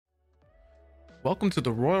Welcome to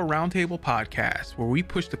the Royal Roundtable Podcast, where we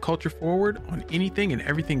push the culture forward on anything and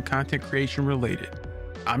everything content creation related.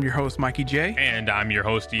 I'm your host, Mikey J. And I'm your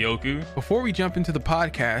host, Yoku. Before we jump into the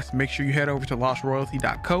podcast, make sure you head over to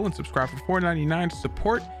lostroyalty.co and subscribe for $4.99 to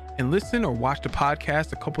support and listen or watch the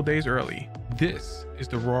podcast a couple days early. This is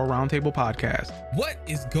the Royal Roundtable Podcast. What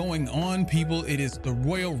is going on, people? It is the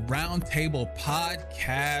Royal Roundtable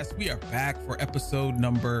Podcast. We are back for episode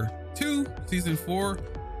number 2, season 4.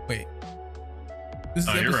 Wait. This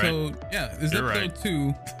is episode, right. Yeah, this is you're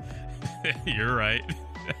episode right. 2. You're right.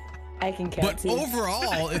 I can count. But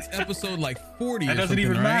overall, it's episode like 40. That doesn't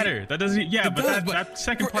even matter. That doesn't. Yeah, but that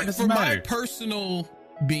second part doesn't matter. My personal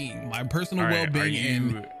being, my personal right,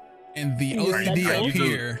 well-being, and the OCD up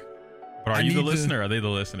here. But are you the listener? Or are they the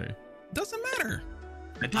listener? Doesn't matter.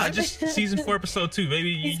 Just season 4, episode 2,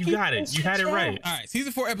 baby. You got it. You had it right. All right,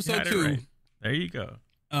 season 4, episode 2. Right. There you go.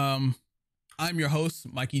 I'm your host,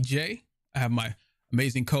 Mikey J. I have my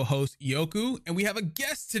amazing co-host Yoku, and we have a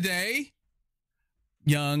guest today,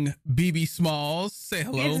 young BBSmols. Say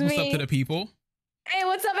hello. What's up to the people? Hey,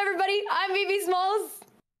 what's up, everybody? I'm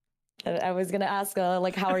BBSmols. I was gonna ask,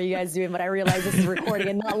 how are you guys doing? But I realized this is recording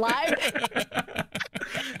and not live.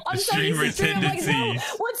 I'm so used to streaming. I'm like, no,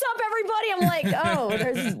 what's up, everybody? I'm like, oh,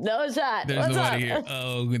 there's no chat. There's what's nobody up? here.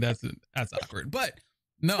 Oh, that's awkward. But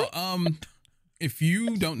no, if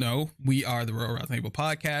you don't know, we are the Royal Roundtable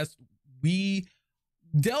Podcast. We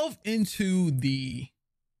delve into the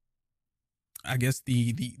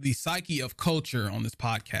psyche of culture on this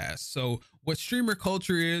podcast. So what streamer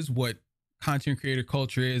culture is, what content creator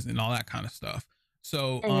culture is, and all that kind of stuff.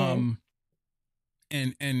 So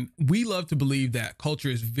and we love to believe that culture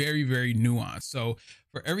is very, very nuanced. So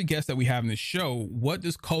for every guest that we have in this show, what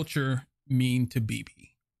does culture mean to BB?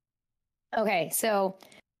 Okay, so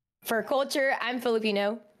for culture, I'm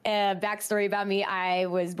Filipino. Backstory about me, I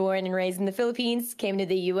was born and raised in the Philippines, came to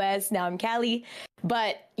the US, now I'm Cali.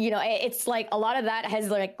 But, it's like a lot of that has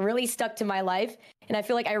like really stuck to my life. And I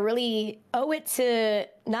feel like I really owe it to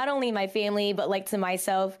not only my family, but like to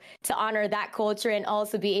myself to honor that culture and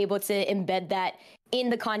also be able to embed that in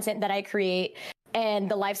the content that I create and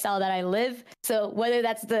the lifestyle that I live. So whether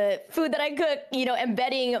that's the food that I cook,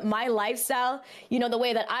 embedding my lifestyle, the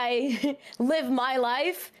way that I live my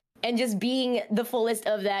life, and just being the fullest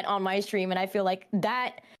of that on my stream. And I feel like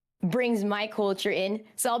that brings my culture in.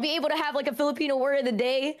 So I'll be able to have like a Filipino word of the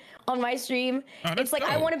day on my stream. It's like,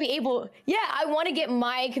 dope. I want to be able, I want to get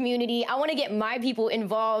my community, I want to get my people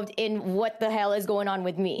involved in what the hell is going on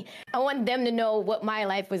with me. I want them to know what my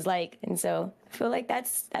life was like. And so I feel like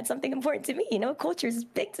that's something important to me. Culture is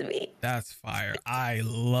big to me. That's fire. I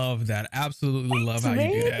love that. Absolutely love how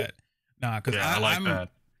you do that. Because I like that.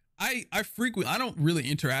 I don't really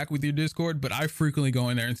interact with your Discord, but I frequently go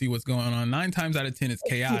in there and see what's going on. 9 times out of 10, it's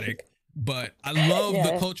chaotic, but I love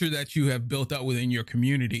the culture that you have built up within your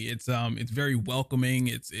community. It's very welcoming.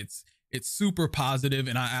 It's super positive,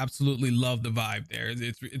 and I absolutely love the vibe there.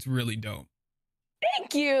 It's really dope.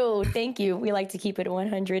 Thank you. We like to keep it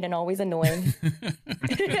 100 and always annoying.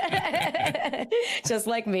 Just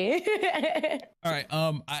like me. All right.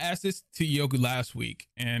 I asked this to Yoku last week,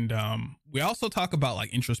 and we also talk about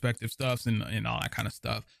like introspective stuff and all that kind of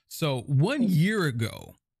stuff. So 1 year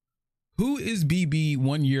ago, who is BB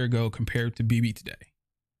 1 year ago compared to BB today?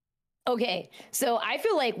 Okay, so I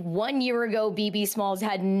feel like 1 year ago, BBSmols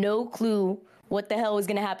had no clue what the hell was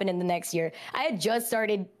going to happen in the next year. I had just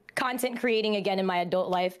started content creating again in my adult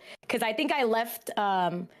life, because I think I left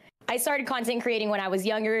I started content creating when I was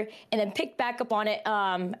younger and then picked back up on it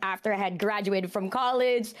after I had graduated from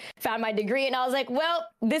college, found my degree, and I was like, well,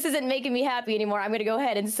 this isn't making me happy anymore. I'm going to go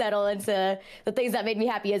ahead and settle into the things that made me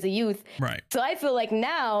happy as a youth. Right. So I feel like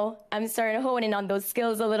now I'm starting to hone in on those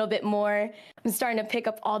skills a little bit more. I'm starting to pick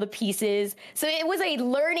up all the pieces. So it was a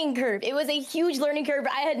learning curve. It was a huge learning curve.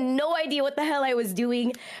 I had no idea what the hell I was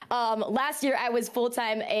doing. Last year, I was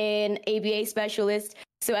full-time an ABA specialist.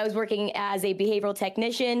 So I was working as a behavioral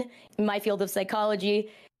technician in my field of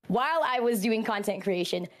psychology while I was doing content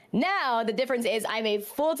creation. Now, the difference is I'm a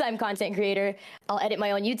full-time content creator. I'll edit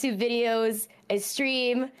my own YouTube videos, I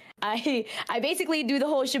stream. I basically do the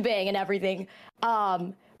whole shebang and everything.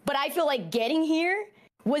 But I feel like getting here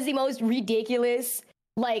was the most ridiculous,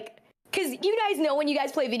 because you guys know when you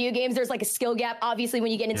guys play video games, there's like a skill gap. Obviously,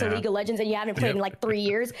 when you get into League of Legends and you haven't played in like 3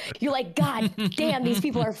 years, you're like, God damn, these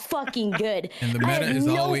people are fucking good. And the meta is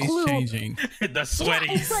always changing. The sweaty.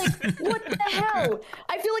 Yeah, it's like, what the hell?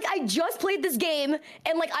 I feel like I just played this game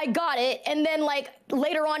and like I got it. And then like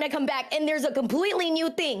later on I come back and there's a completely new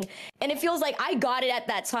thing. And it feels like I got it at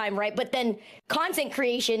that time, right? But then content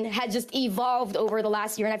creation had just evolved over the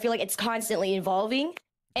last year. And I feel like it's constantly evolving.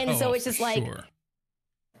 And so it's just like, sure.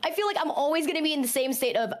 I feel like I'm always going to be in the same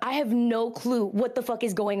state of, I have no clue what the fuck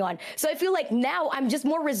is going on. So I feel like now I'm just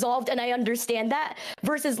more resolved and I understand that,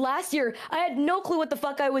 versus last year, I had no clue what the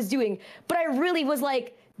fuck I was doing, but I really was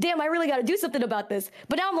like, damn, I really got to do something about this.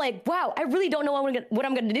 But now I'm like, wow, I really don't know what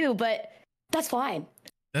I'm going to do, but that's fine.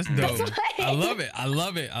 That's dope. That's I love it. I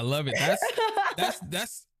love it. I love it.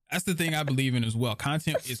 That's the thing I believe in as well.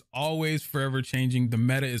 Content is always forever changing. The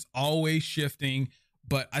meta is always shifting.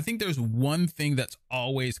 But I think there's one thing that's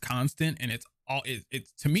always constant, and it's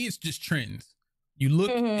to me, it's just trends. You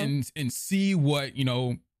look and see what, you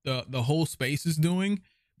know, the whole space is doing,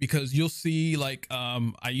 because you'll see, like,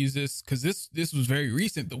 I use this because this was very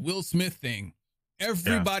recent, the Will Smith thing.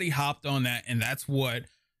 Everybody hopped on that, and that's what,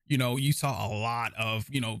 you know, you saw a lot of,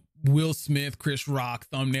 you know, Will Smith, Chris Rock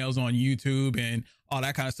thumbnails on YouTube and all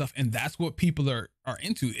that kind of stuff, and that's what people are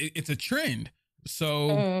into. It's a trend.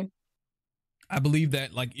 So I believe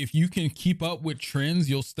that, like, if you can keep up with trends,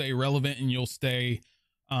 you'll stay relevant and you'll stay,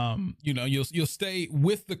 you know, you'll stay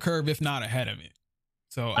with the curve, if not ahead of it.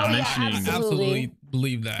 So I absolutely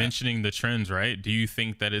believe that. Mentioning the trends, right? Do you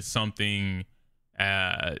think that it's something,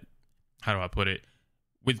 how do I put it?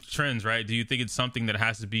 With trends, right? Do you think it's something that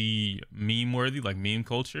has to be meme worthy, like meme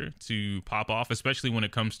culture, to pop off, especially when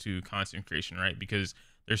it comes to content creation, right? Because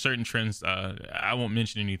there's certain trends, I won't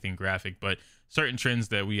mention anything graphic, but certain trends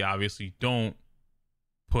that we obviously don't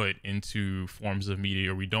put into forms of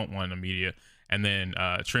media, or we don't want in the media. And then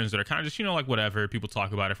trends that are kind of just, you know, like whatever, people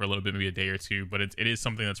talk about it for a little bit, maybe a day or two, but it is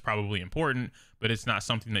something that's probably important, but it's not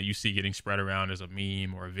something that you see getting spread around as a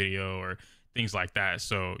meme or a video or things like that.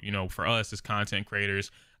 So, you know, for us as content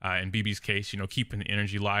creators, in BB's case, you know, keeping the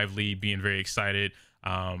energy lively, being very excited.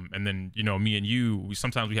 And then, you know, me and you,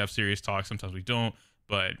 sometimes we have serious talks, sometimes we don't,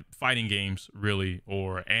 but fighting games really,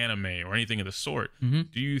 or anime or anything of the sort.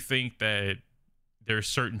 Do you think that there's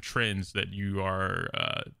certain trends that you are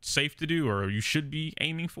safe to do, or you should be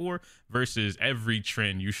aiming for, versus every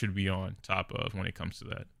trend you should be on top of when it comes to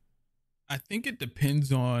that? I think it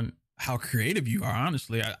depends on how creative you are.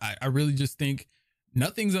 Honestly, I really just think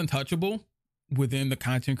nothing's untouchable within the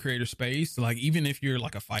content creator space. Like, even if you're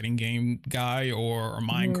like a fighting game guy or a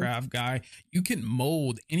Minecraft guy, you can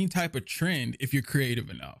mold any type of trend if you're creative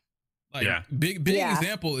enough. Like, big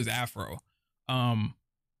example is Afro.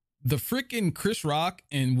 The freaking Chris Rock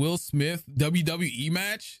and Will Smith WWE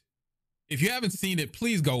match, if you haven't seen it,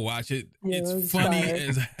 please go watch it. It's funny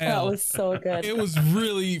as hell. That was so good. It was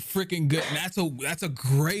really freaking good. And that's a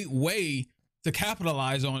great way to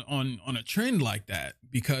capitalize on a trend like that,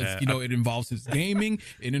 because, you know, it involves his gaming,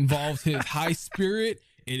 it involves his high spirit,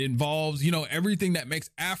 it involves, you know, everything that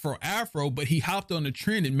makes Afro, but he hopped on the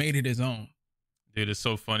trend and made it his own. Dude, it's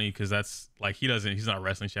so funny because that's like, he's not a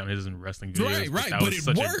wrestling champion, he doesn't wrestling videos. Right. That but was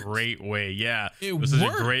such a great way. Yeah. It was such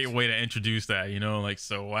a great way to introduce that, you know, like,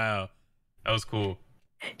 so wow. That was cool.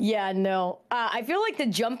 Yeah, no. I feel like to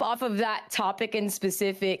jump off of that topic in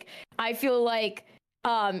specific, I feel like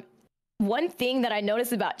one thing that I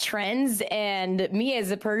notice about trends and me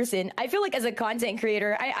as a person, I feel like as a content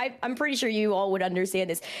creator, I'm pretty sure you all would understand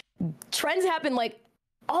this. Trends happen like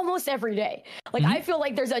almost every day. Like, I feel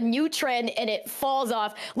like there's a new trend and it falls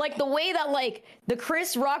off. Like the way that like the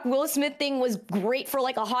Chris Rock Will Smith thing was great for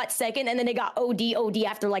like a hot second, and then it got OD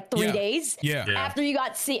after like 3 days. After you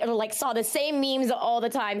saw the same memes all the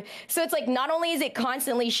time. So it's like, not only is it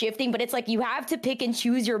constantly shifting, but it's like you have to pick and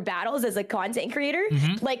choose your battles as a content creator,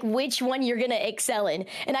 like which one you're gonna excel in.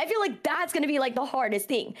 And I feel like that's gonna be like the hardest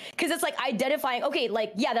thing, because it's like identifying, okay,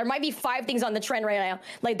 like, yeah, there might be 5 things on the trend right now.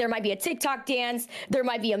 Like, there might be a TikTok dance, there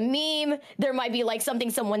might be a meme, there might be like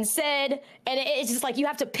something someone said, and it's just like you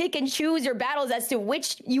have to pick and choose your battles as to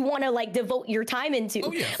which you want to like devote your time into.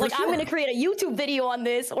 Like, I'm going to create a YouTube video on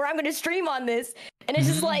this, or I'm going to stream on this, and it's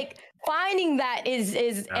just like finding that is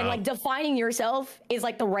and like defining yourself is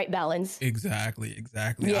like the right balance. Exactly.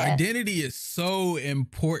 Identity is so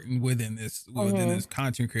important within this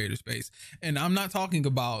content creator space, and I'm not talking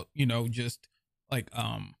about, you know, just like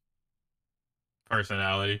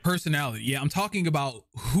personality. Yeah, I'm talking about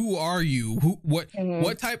who are you? What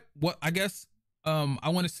type? What, I guess I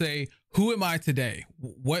want to say, who am I today?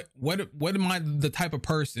 What am I the type of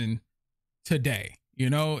person today? You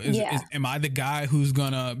know, am I the guy who's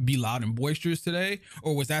gonna be loud and boisterous today,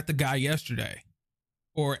 or was that the guy yesterday?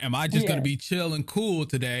 Or am I just gonna be chill and cool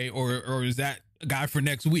today, or is that a guy for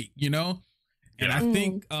next week? You know, and I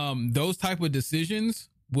think those type of decisions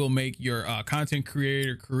will make your content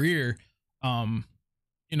creator career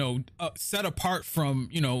you know, set apart from,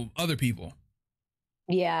 you know, other people.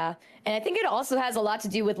 Yeah. And I think it also has a lot to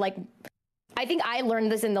do with like, I think I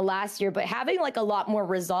learned this in the last year, but having like a lot more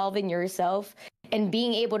resolve in yourself and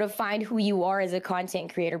being able to find who you are as a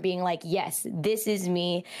content creator, being like, yes, this is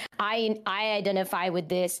me. I identify with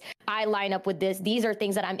this. I line up with this. These are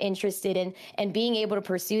things that I'm interested in, and being able to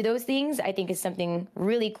pursue those things, I think is something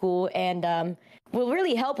really cool, and will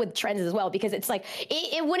really help with trends as well, because it's like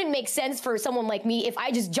it wouldn't make sense for someone like me if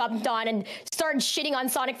I just jumped on and started shitting on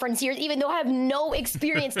Sonic Frontiers, even though I have no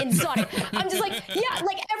experience in Sonic. I'm just like, yeah,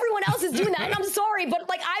 like everyone else is doing that, and I'm sorry, but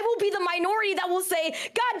like I will be the minority that will say,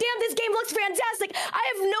 God damn, this game looks fantastic.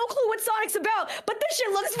 I have no clue what Sonic's about, but this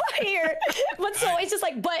shit looks fire. But so it's just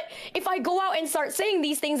like, but if I go out and start saying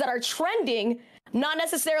these things that are trending, not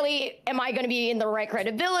necessarily am I going to be in the right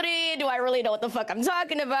credibility. Do I really know what the fuck I'm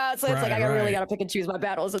talking about? So it's like, I really got to pick and choose my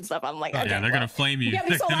battles and stuff. I'm like, okay, yeah, they're going to flame you. You got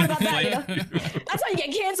me so loud about that, you know? That's how you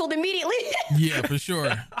get canceled immediately. Yeah, for sure.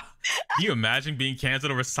 Can you imagine being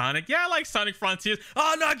canceled over Sonic? Yeah, I like Sonic Frontiers.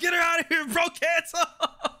 Oh no, get her out of here, bro, cancel.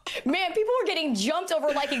 Man, people were getting jumped over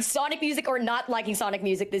liking Sonic music or not liking Sonic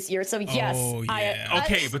music this year. So yes. Oh, yeah.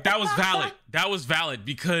 Okay, but that was valid. That was valid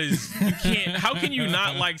because you can't. How can you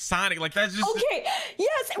not like Sonic? Like that's just okay.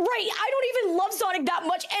 Yes, right. I don't even love Sonic that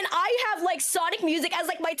much, and I have like Sonic music as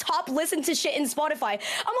like my top listen to shit in Spotify.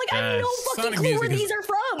 I'm like, I have no fucking Sonic clue where these are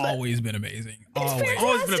from. Always been amazing.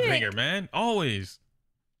 always been a banger, man. Always.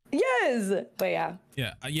 Yes, but yeah.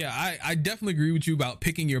 I definitely agree with you about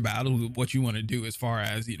picking your battles with what you want to do as far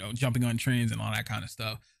as, you know, jumping on trends and all that kind of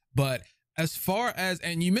stuff. But as far as,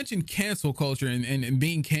 and you mentioned cancel culture and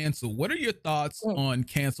being canceled, what are your thoughts on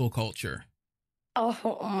cancel culture?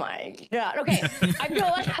 Oh my God. Okay. I feel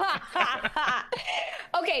like,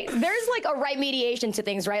 okay, there's like a right mediation to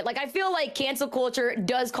things, right? Like, I feel like cancel culture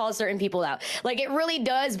does call certain people out. Like, it really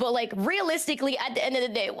does. But like, realistically, at the end of the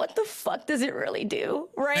day, what the fuck does it really do?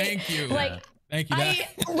 Right? Thank you. Like, Thank you.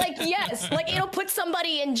 Yes, like it'll put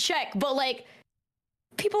somebody in check, but like,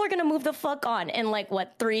 people are going to move the fuck on in like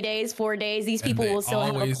what, 3 days, 4 days. These people will still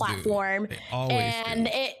have a platform, and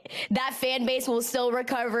that fan base will still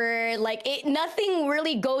recover. Like nothing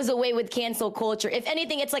really goes away with cancel culture. If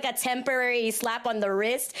anything, it's like a temporary slap on the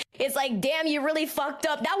wrist. It's like, damn, you really fucked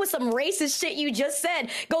up. That was some racist shit you just said.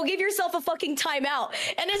 Go give yourself a fucking timeout.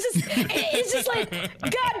 And it's just like,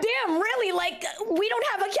 goddamn, really? Like, we don't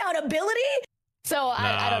have accountability? So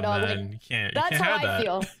I don't know. Man, like, you can't that's how have I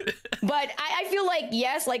feel. But I feel like,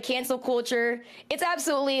 yes, like cancel culture, it's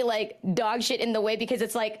absolutely like dog shit in the way, because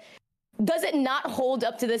it's like, does it not hold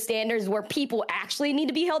up to the standards where people actually need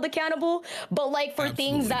to be held accountable? But like for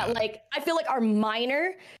things that like, I feel like are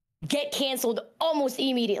minor, get canceled almost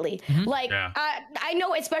immediately. Like I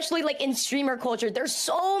know, especially like in streamer culture, there's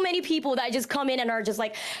so many people that just come in and are just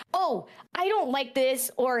like, oh, I don't like this,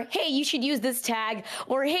 or hey, you should use this tag,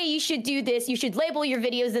 or hey, you should do this, you should label your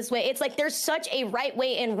videos this way. It's like there's such a right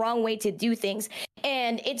way and wrong way to do things,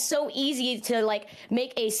 and it's so easy to like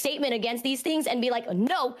make a statement against these things and be like,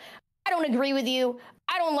 no, I don't agree with you,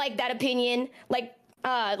 I don't like that opinion.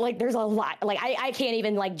 Like there's a lot. Like I can't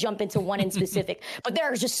even like jump into one in specific, but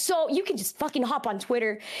there's just so, you can just fucking hop on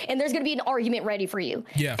Twitter and there's gonna be an argument ready for you.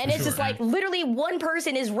 Yeah, and it's just like literally one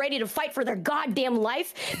person is ready to fight for their goddamn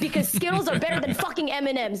life because Skittles are better than fucking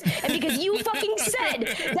M&Ms, and because you fucking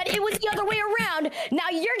said that it was the other way around, now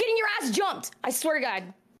you're getting your ass jumped. I swear to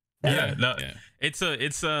God. Yeah, no, it's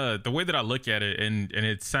the way that I look at it, and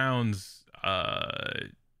it sounds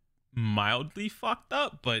mildly fucked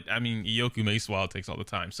up, but I mean, Ioku makes wild takes all the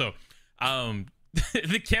time. So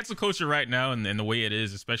the cancel culture right now, and the way it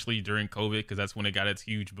is, especially during COVID, because that's when it got its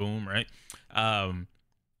huge boom, right?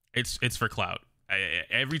 It's for clout.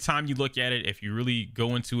 Every time you look at it, if you really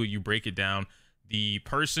go into it, you break it down, the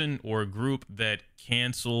person or group that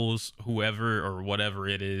cancels whoever or whatever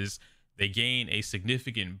it is, they gain a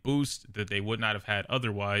significant boost that they would not have had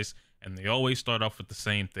otherwise, and they always start off with the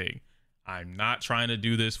same thing. I'm not trying to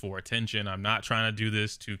do this for attention. I'm not trying to do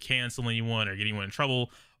this to cancel anyone or get anyone in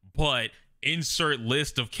trouble, but insert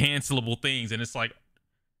list of cancelable things. And it's like,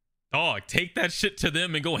 dog, take that shit to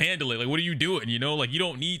them and go handle it. Like, what are you doing? You know, like, you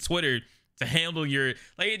don't need Twitter to handle your,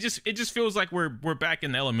 like, it just feels like we're back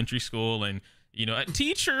in elementary school, and, you know, a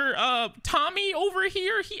teacher, Tommy over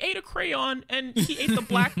here, he ate a crayon and he ate the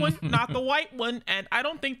black one, not the white one. And I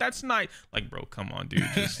don't think that's nice. Like, bro, come on, dude.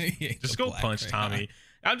 Just go punch crayon. Tommy.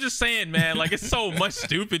 I'm just saying, man, like, it's so much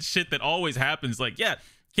stupid shit that always happens. Like, yeah,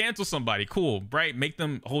 cancel somebody, cool, right? Make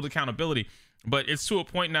them hold accountability. But it's to a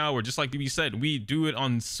point now where, just like BB said, we do it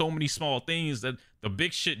on so many small things that the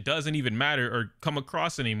big shit doesn't even matter or come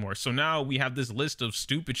across anymore. So now we have this list of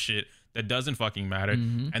stupid shit that doesn't fucking matter.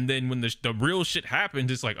 And then when the real shit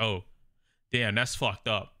happens, it's like, oh, damn, that's fucked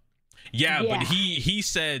up. Yeah, but he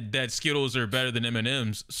said that Skittles are better than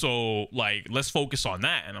M&Ms. So, like, let's focus on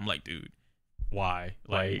that. And I'm like, dude, why?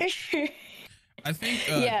 Like, I think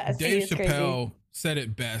Yeah, Dave it's crazy. Chappelle said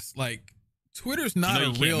it best. Like, Twitter's not a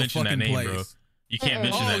you can't real mention that fucking name, place. bro. You can't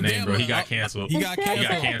mention Oh, that name, damn, bro. He well, got canceled. He got He canceled.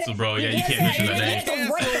 got canceled, bro. Yeah, you Yes, can't mention yeah, that yeah, name.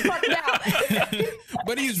 yeah. Right the fuck now.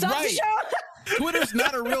 But he's Stop the right. show. Twitter's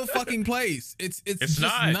not a real fucking place. It's just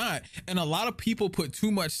not. not. And a lot of people put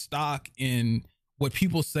too much stock in what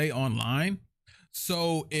people say online.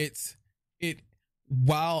 So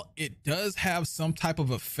while it does have some type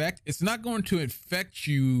of effect, it's not going to affect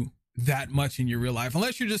you that much in your real life,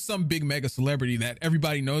 unless you're just some big mega celebrity that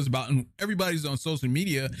everybody knows about and everybody's on social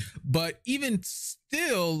media. But even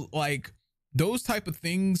still, like, those type of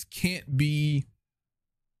things can't be,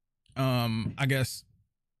 I guess,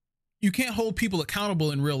 you can't hold people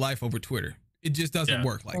accountable in real life over Twitter. It just doesn't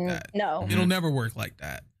work like that. No. It'll never work like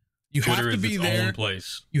that. You Twitter have to is be its there. own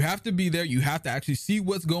place. You have to be there. You have to actually see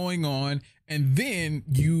what's going on, and then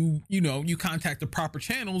you contact the proper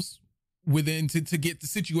channels within to get the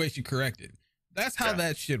situation corrected. That's how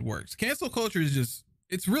that shit works. Cancel culture is just,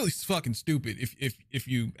 it's really fucking stupid if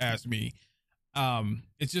you ask me.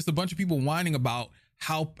 It's just a bunch of people whining about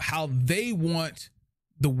how they want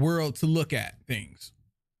the world to look at things.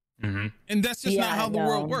 Mm-hmm. And that's just not how the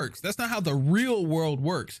world works. That's not how the real world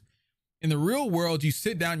works. In the real world, you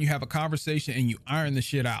sit down, you have a conversation, and you iron the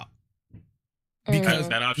shit out. Because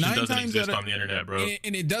that option doesn't exist on the internet, bro.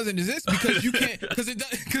 And it doesn't exist because you can't, because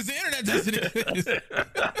the internet doesn't exist.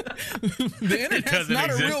 The internet's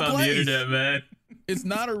not a real place. The internet, man. It's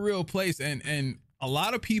not a real place, and a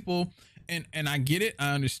lot of people, and I get it.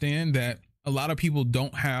 I understand that a lot of people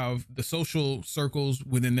don't have the social circles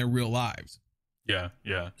within their real lives. Yeah,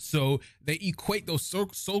 yeah. So they equate those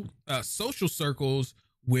social circles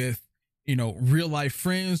with, real life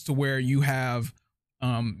friends, to where you have,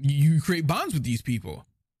 you create bonds with these people,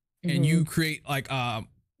 and you create like, I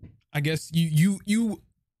guess you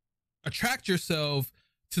attract yourself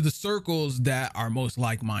to the circles that are most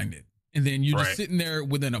like-minded. And then you're just sitting there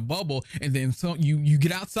within a bubble, and then so you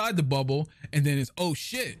get outside the bubble, and then it's, oh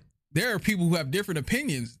shit, there are people who have different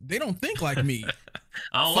opinions. They don't think like me.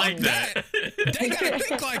 I don't like that. They gotta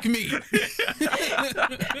think like me.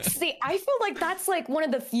 See, I feel like that's like one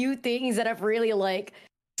of the few things that have really like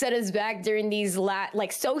set us back during these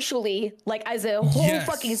like socially, like as a whole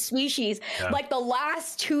fucking species, like the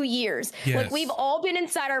last 2 years. Like we've all been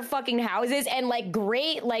inside our fucking houses, and like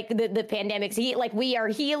great, like the pandemic's like we are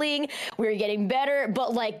healing, we're getting better,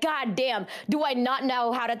 but like goddamn, do I not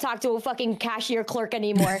know how to talk to a fucking cashier clerk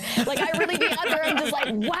anymore? Like I really be out there and just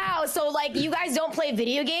like, wow, so like you guys don't play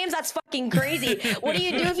video games? That's fucking crazy. What do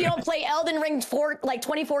you do if you don't play Elden Ring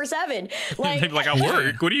 24/7? Like I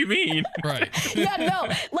work. What do you mean? Right. Yeah,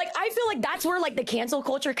 no. Like, I feel like that's where, like, the cancel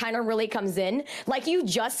culture kind of really comes in. Like you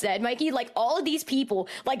just said, Mikey, like, all of these people,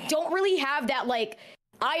 like, don't really have that, like,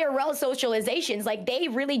 IRL socializations. Like, they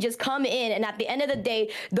really just come in, and at the end of the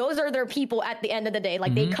day, those are their people at the end of the day.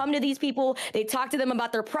 Like, they come to these people, they talk to them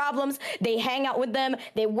about their problems, they hang out with them,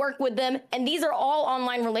 they work with them, and these are all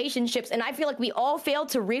online relationships. And I feel like we all fail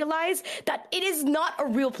to realize that it is not a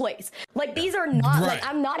real place. Like, these are not, like,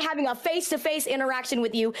 I'm not having a face-to-face interaction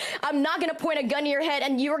with you. I'm not gonna point a gun to your head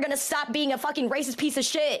and you're gonna stop being a fucking racist piece of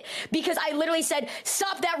shit because I literally said,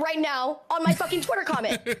 stop that right now on my fucking Twitter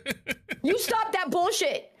comment. You stop that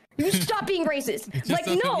bullshit. You stop being racist. It just like,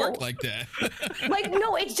 doesn't no, work like that. like,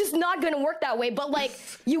 no, it's just not gonna work that way. But like,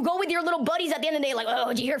 you go with your little buddies at the end of the day, like, oh,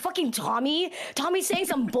 did you hear fucking Tommy? Tommy's saying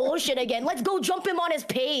some bullshit again. Let's go jump him on his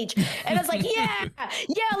page. And it's like, yeah,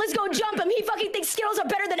 let's go jump him. He fucking thinks Skittles are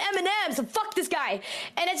better than M&M's. So fuck this guy.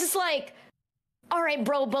 And it's just like, all right,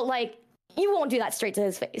 bro, but like, you won't do that straight to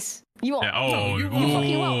his face. You won't. You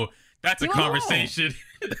won't. That's a conversation.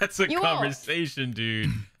 That's a conversation,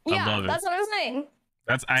 dude. Yeah, I love it. That's what I'm saying.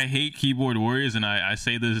 I hate keyboard warriors, and I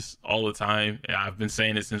say this all the time. I've been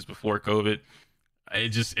saying it since before COVID.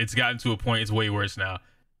 It's gotten to a point. It's way worse now.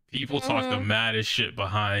 People talk the maddest shit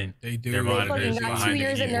behind their monitors. They got 2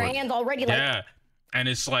 years in their hands already. Like, and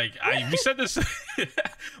it's like we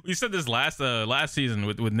said this last season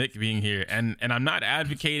with Nick being here, and I'm not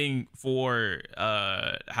advocating for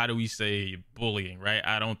how do we say bullying, right?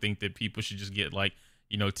 I don't think that people should just get like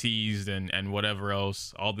teased and whatever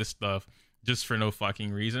else, all this stuff, just for no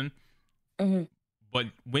fucking reason. But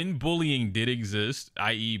when bullying did exist,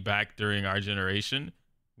 i.e. back during our generation,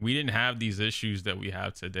 we didn't have these issues that we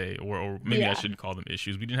have today, or maybe I shouldn't call them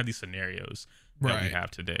issues. We didn't have these scenarios that we have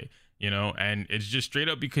today, and it's just straight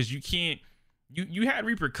up because you had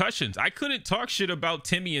repercussions. I couldn't talk shit about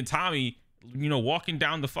Timmy and Tommy, walking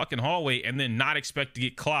down the fucking hallway and then not expect to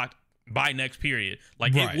get clocked by next period.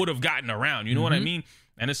 Like it would have gotten around, you know what I mean?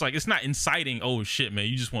 And it's like, it's not inciting, oh shit, man,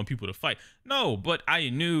 you just want people to fight. No, but I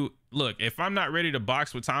knew, look, if I'm not ready to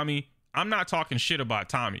box with Tommy, I'm not talking shit about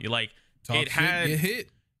Tommy. Like Talk it shit, had get hit.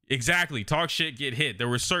 exactly talk shit, get hit. There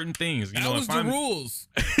were certain things. That was the rules.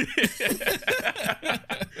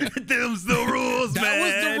 Them's the rules, man. That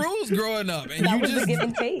was the rules growing up, and That you was just the give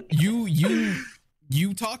and take.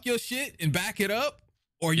 you talk your shit and back it up,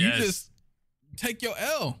 or you just take your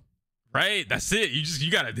L. Right, that's it.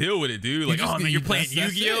 You gotta deal with it, dude. Like, just oh man, need- you're playing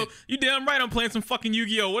that's Yu-Gi-Oh. it. You damn right, I'm playing some fucking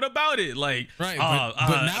Yu-Gi-Oh. What about it? Like, Right, but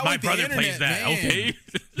now my with the brother plays internet, that. man, Okay,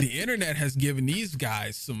 the internet has given these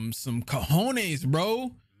guys some cojones,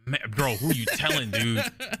 bro. man, bro, who you telling, dude?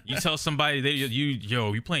 You tell somebody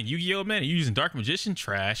you playing Yu-Gi-Oh, man? You using Dark Magician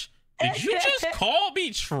trash? Did you just call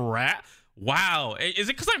me trash? Wow, is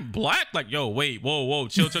it because I'm black? Like, yo, wait, whoa,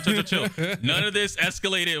 chill. None of this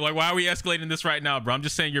escalated. Like, why are we escalating this right now, bro? I'm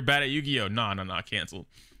just saying you're bad at Yu-Gi-Oh. No, canceled.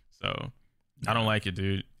 So, I don't like it,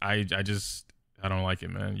 dude. I don't like it,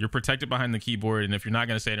 man. You're protected behind the keyboard, and if you're not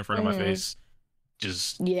gonna say it in front of my face,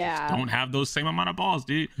 just don't have those same amount of balls,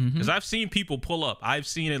 dude. Because I've seen people pull up. I've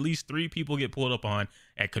seen at least 3 people get pulled up on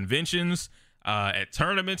at conventions, at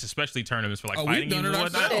tournaments, especially tournaments for like fighting we've done games it and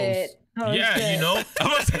whatnot. ourselves. Yeah, shit. you know.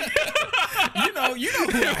 you know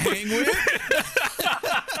who I hang with.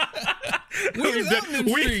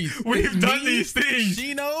 We've done these things.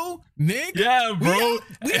 Gino, Nick. Yeah, bro.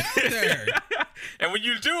 We out there. And when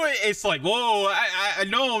you do it, it's like, whoa, I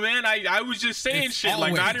know, man. I was just saying It's shit.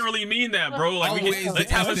 Like, I didn't really mean that, bro. Like,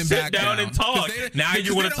 let's have a sit down and talk. Now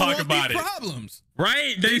you want to talk about it. Problems.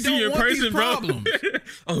 Right? They see you in want person, these bro. problems.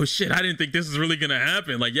 Oh, shit. I didn't think this was really going to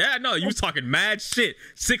happen. Like, yeah, no, you was talking mad shit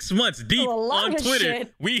 6 months deep A lot on of Twitter.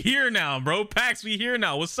 shit. We here now, bro. Pax, we here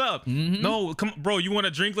now. What's up? No, come bro. You want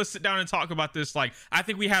a drink? Let's sit down and talk about this. Like, I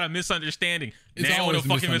think we had a misunderstanding. It's Now what a always a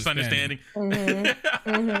fucking misunderstanding.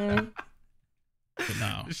 But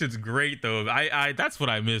no. This shit's great though. I that's what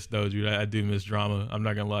I miss though, dude. I do miss drama. I'm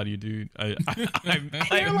not gonna lie to you, dude. I You're like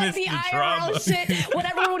miss the the IRL drama. shit when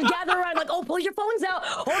everyone would gather around, like, oh, pull your phones out.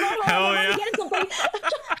 Hold on, Hell let yeah. me get something.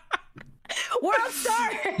 World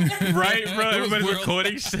Star. Right, bro. Everybody's world-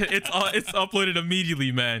 recording shit. It's uploaded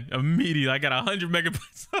immediately, man. Immediately. I got 100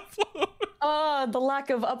 megabytes upload. Oh, the lack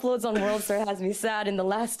of uploads on World Star has me sad in the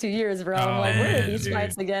last 2 years, bro. I'm like, where are these dude.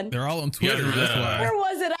 fights again? They're all on Twitter. Yeah, That's why. Where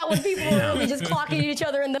was it at when people were really just clocking each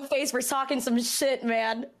other in the face for talking some shit,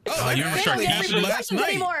 man? Oh, you remember They don't get Sharkeisha? last repercussions night.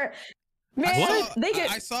 anymore. Man, they get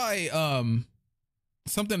I saw a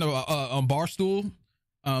something about on Barstool.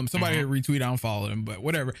 Somebody had retweeted. I don't follow him, but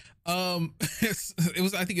whatever. It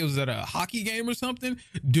was, I think it was at a hockey game or something.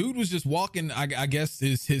 Dude was just walking. I guess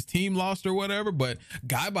his team lost or whatever, but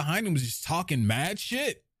guy behind him was just talking mad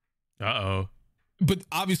shit. Uh-oh. But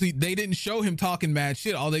obviously they didn't show him talking mad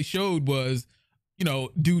shit. All they showed was,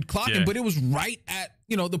 dude clocking, Yeah. but it was right at,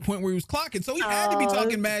 the point where he was clocking. So he had to be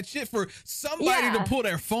talking mad shit for somebody to pull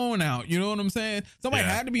their phone out. You know what I'm saying? Somebody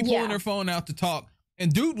had to be pulling their phone out to talk.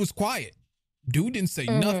 And dude was quiet. Dude didn't say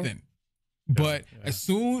nothing. But as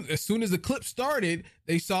soon as the clip started,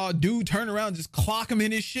 they saw a dude turn around and just clock him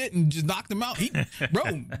in his shit and just knocked him out.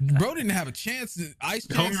 Bro didn't have a chance.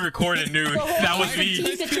 Don't record it, dude. That was me.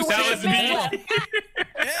 That was me.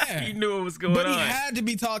 Yeah. He knew what was going But on. he had to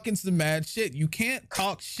be talking some mad shit. You can't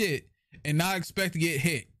talk shit and not expect to get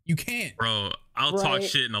hit. You can't. Bro, I'll talk Right.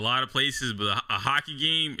 shit in a lot of places, but a hockey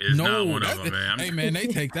game is not one of them, man. Hey, man, they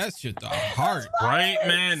take that shit to heart. Right,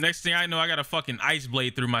 man. Next thing I know, I got a fucking ice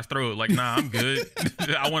blade through my throat. Like, nah, I'm good.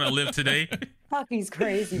 I want to live today. Hockey's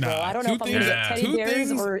crazy, bro. I don't know if I'm Two gonna things- get teddy Two bears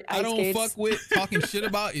things or I ice don't skates. fuck with talking shit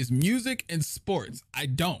about is music and sports. I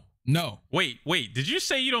don't. No. Wait. Did you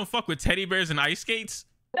say you don't fuck with teddy bears and ice skates?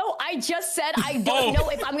 No, I just said I don't know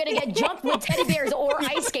if I'm gonna get jumped with teddy bears or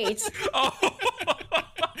ice skates. Oh.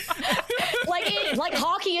 Like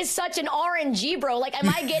hockey is such an RNG, bro. Like, am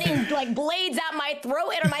I getting like blades at my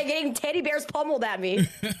throat, and am I getting teddy bears pummeled at me?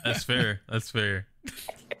 That's fair.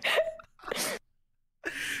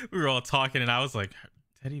 We were all talking, and I was like,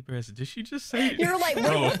 teddy bears, did she just say? You're like, wait,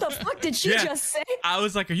 Bro. what the fuck did she Yeah. just say? I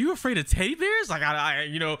was like, are you afraid of teddy bears? Like,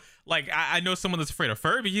 I know someone that's afraid of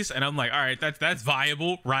Furbies, and I'm like, all right, that's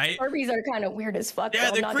viable, right? Furbies are kind of weird as fuck. Yeah,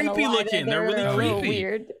 though, they're I'm not gonna creepy lie. looking. They're really a little creepy.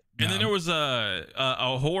 weird. And then there was a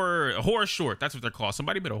horror short. That's what they're called.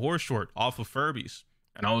 Somebody made a horror short off of Furbies,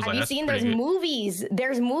 and I was Have like, you that's seen pretty there's good. movies?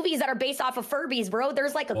 There's movies that are based off of Furbies, bro.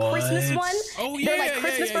 There's like a Christmas one. Oh, They're yeah, like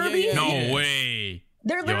Christmas yeah, Furbies. yeah. No way.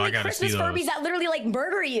 They're Yo, I literally gotta Christmas see those. Furbies that literally like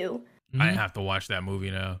murder you. I have to watch that movie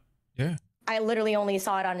now. Yeah. I literally only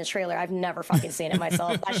saw it on the trailer. I've never fucking seen it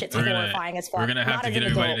myself. That shit's horrifying as fuck. We're gonna have Not to as get an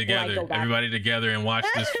everybody adult will I together. go back. Everybody together and watch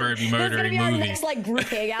this Furby That's gonna murdering be our movie. next like group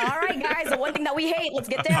hangout. All right, guys. The one thing that we hate. Let's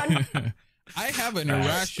get down. I have an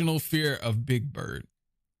irrational fear of Big Bird.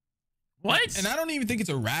 What? And I don't even think it's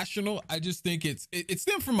irrational. I just think it's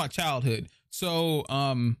stemmed from my childhood. So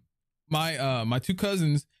my two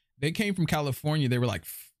cousins, they came from California. They were like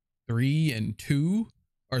 3 and 2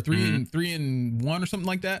 or 3 and 1 or something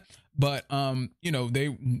like that. But you know,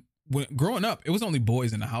 growing up, it was only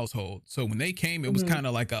boys in the household. So when they came, it was kind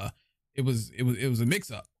of like it was a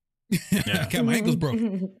mix up. Yeah. Got my ankles broke.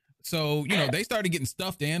 So, you know, they started getting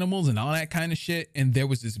stuffed animals and all that kind of shit. And there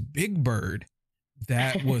was this big bird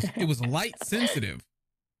that was light sensitive.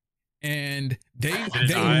 And they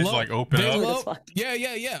eyes like open up.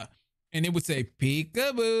 Yeah. And it would say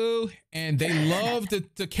peekaboo. And they loved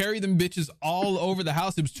to carry them bitches all over the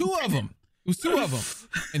house. It was 2 of them.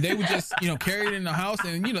 And they would just, you know, carry it in the house,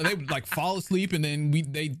 and, you know, they would like fall asleep, and then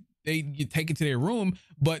they get taken to their room,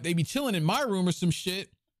 but they be chilling in my room or some shit.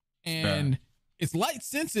 And it's light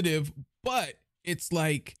sensitive, but it's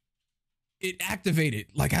like it activated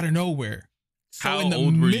like out of nowhere. So how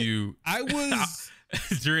old were you? I was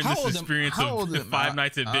during this experience of 5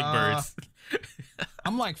 nights at Big Birds.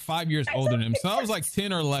 I'm like 5 years older than him, so I was like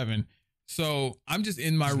 10 or 11. So I'm just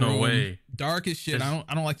in my room, no way. Dark as shit. I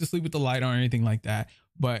don't like to sleep with the light on or anything like that.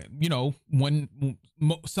 But you know, when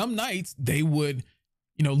some nights they would,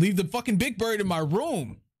 you know, leave the fucking Big Bird in my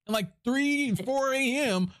room, and like 3-4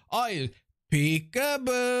 a.m.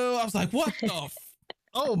 Peekaboo. I was like, what the?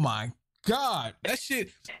 Oh my god, that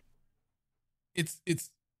shit. It's.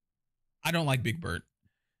 I don't like Big Bird.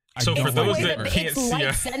 So for those that can't it's see,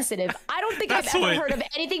 light sensitive. I don't think I've ever heard of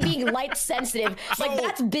anything being light sensitive. Like,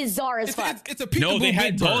 that's bizarre as fuck. It's a peekaboo. No, they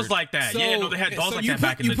had Big dolls Bird. like that. So, yeah, no, they had dolls like that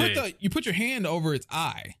back in the day. You put your hand over its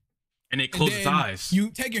eye, and it closes its eyes. You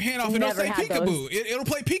take your hand off, and it'll say peekaboo. It'll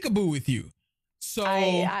play peekaboo with you. So,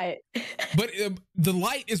 but the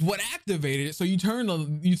light is what activated it. So you turn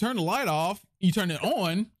the light off, you turn it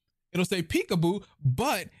on, it'll say peekaboo,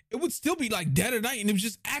 but it would still be like dead at night, and it would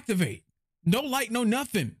just activate. No light, no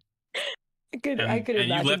nothing. I could and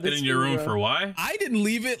you left it in your room for why? I didn't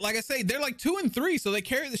leave it. Like I say, they're like 2 and 3, so they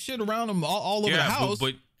carry the shit around them all over the house.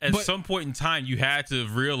 But at some point in time, you had to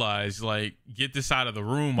realize, like, get this out of the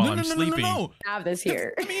room while I'm sleeping. No. Have this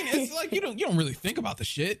here. I mean, it's like you don't really think about the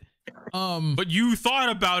shit. But you thought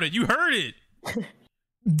about it. You heard it.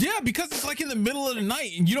 Yeah, because it's like in the middle of the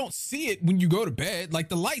night, and you don't see it when you go to bed. Like,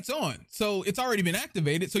 the light's on, so it's already been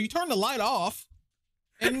activated. So you turn the light off.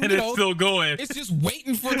 And it's still going. It's just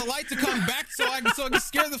waiting for the light to come back so I can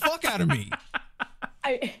scare the fuck out of me.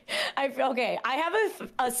 Okay. I have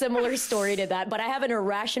a similar story to that, but I have an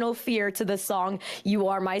irrational fear to the song "You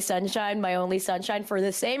Are My Sunshine, My Only Sunshine" for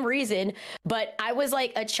the same reason. But I was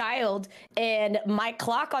like a child, and my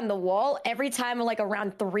clock on the wall every time like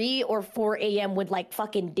around 3 or 4 a.m. would like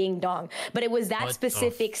fucking ding dong. But it was that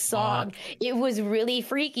specific song. It was really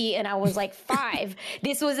freaky, and I was like 5.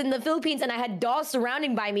 This was in the Philippines, and I had dolls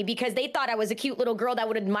surrounding by me because they thought I was a cute little girl that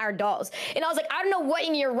would admire dolls. And I was like, I don't know what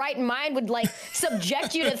in your right mind would like subject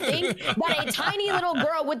you to think that a tiny little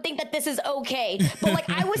girl would think that this is okay. But like,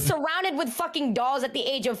 I was surrounded with fucking dolls at the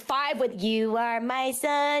age of 5 with "You Are My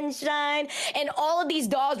Sunshine," and all of these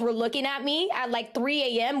dolls were looking at me at like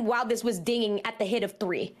 3 a.m. while this was dinging at the hit of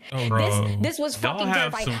 3. This was fucking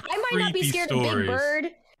terrifying. I might not be scared of Big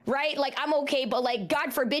Bird, right? Like, I'm okay, but like,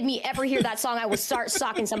 God forbid me ever hear that song, I would start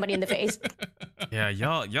socking somebody in the face. Yeah,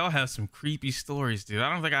 y'all have some creepy stories, dude.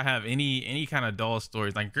 I don't think I have any kind of doll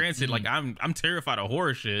stories. Like, granted, like I'm terrified of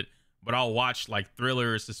horror shit, but I'll watch like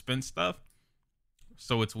thriller or suspense stuff,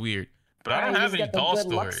 so it's weird. But I don't have any doll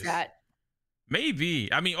stories.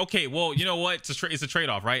 Maybe. I mean, okay, well, you know what? It's a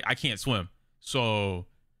trade-off, right? I can't swim, so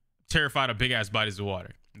terrified of big ass bodies of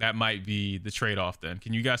water. That might be the trade-off. Then,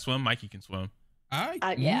 can you guys swim? Mikey can swim.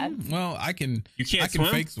 Yeah. Well, I can. You can't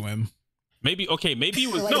swim? Fake swim. Maybe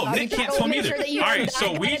it was no. Nick can't swim either. All right,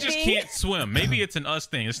 so we just can't swim. Maybe it's an us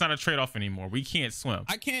thing. It's not a trade off anymore. We can't swim.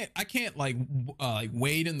 I can't like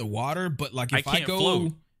wade in the water, but like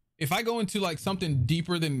if I go into like something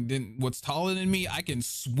deeper than what's taller than me, I can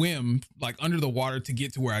swim like under the water to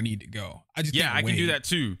get to where I need to go. I can do that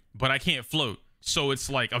too, but I can't float. So it's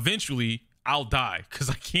like eventually I'll die because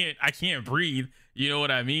I can't breathe. You know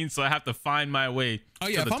what I mean? So I have to find my way. Oh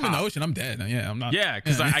yeah, if I'm in the ocean, I'm dead. Yeah, I'm not. Yeah,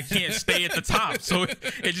 because I can't stay at the top. So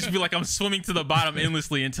it just be like I'm swimming to the bottom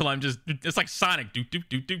endlessly until I'm just. It's like Sonic, doop doop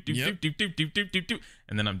doop doop doop doop doop doop doop doop doop,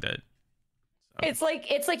 and then I'm dead. It's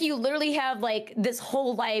like you literally have like this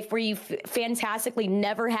whole life where you fantastically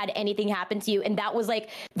never had anything happen to you, and that was like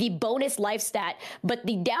the bonus life stat. But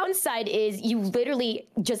the downside is you literally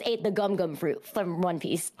just ate the gum fruit from One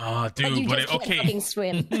Piece. Oh, dude, like you but just can't fucking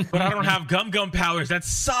swim. But I don't have gum powers. That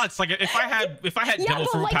sucks. Like if I had devil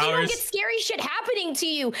fruit like, powers, you don't get scary shit happening to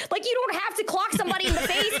you. Like you don't have to clock somebody in the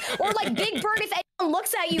face or like Big Bird if anyone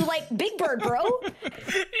looks at you like Big Bird, bro. Yeah,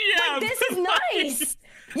 like, this is nice.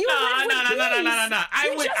 You No.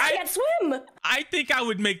 I can't swim. I think I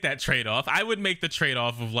would make that trade-off. I would make the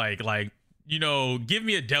trade-off of like give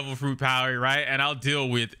me a devil fruit power, right? And I'll deal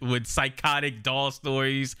with psychotic doll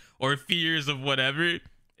stories or fears of whatever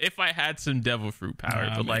if I had some devil fruit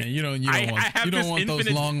power. But like, you don't want those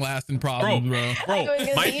long-lasting problems, bro.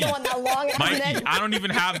 Mikey, you don't want that long Mikey, I don't even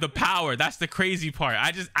have the power. That's the crazy part.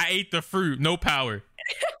 I ate the fruit, no power.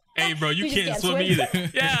 Hey, bro, you can't swim either.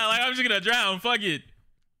 Yeah, like I'm just gonna drown. Fuck it.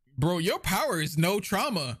 Bro, your power is no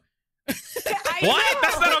trauma. What?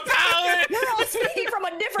 That's not a power. We're all speaking from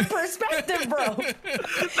a different perspective, bro.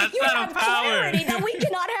 That's you not have a power. clarity that we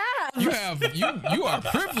cannot have. You are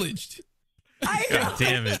privileged. God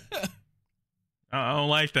damn it. I don't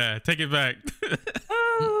like that. Take it back.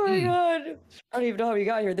 Oh my god. I don't even know how we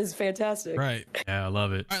got here. This is fantastic. Right. Yeah, I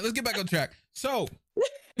love it. All right, let's get back on track. So.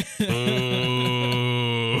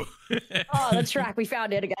 Ooh. Oh, the track. We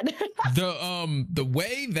found it again. The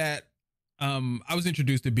way that I was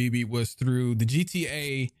introduced to BB was through the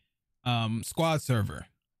GTA squad server.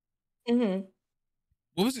 Mm-hmm.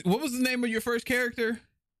 What was the name of your first character?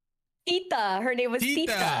 Tita. Her name was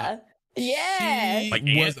Tita. Yeah.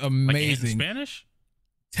 She was amazing. Like in Spanish?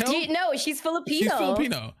 No, she's Filipino. She's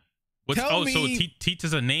Filipino. So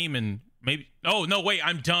Tita's a name and maybe. Oh no, wait,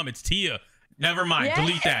 I'm dumb. It's Tia. Never mind. Yeah.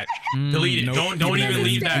 Delete that. Delete it. Nope. Don't even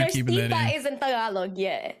leave that. Tita is in Tagalog.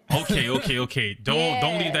 Yeah. Okay.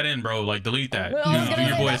 Don't leave that in, bro. Like delete that. Well, Do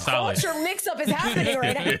your boy a solid. Culture mix-up is happening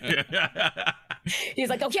right now. He's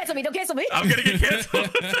like, don't cancel me. I'm gonna get canceled.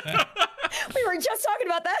 We were just talking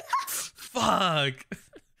about that. Fuck.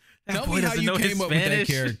 Tell me how you came up with that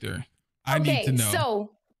character. I need to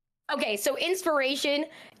know. So inspiration,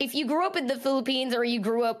 if you grew up in the Philippines or you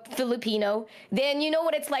grew up Filipino, then you know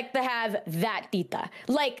what it's like to have that Tita.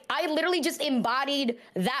 Like, I literally just embodied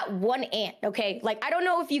that one aunt, okay? Like, I don't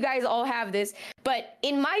know if you guys all have this, but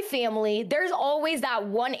in my family, there's always that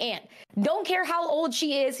one aunt. Don't care how old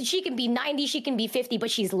she is. She can be 90, she can be 50, but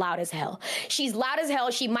she's loud as hell. She's loud as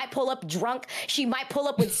hell. She might pull up drunk. She might pull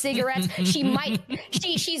up with cigarettes.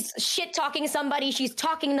 She's shit talking somebody. She's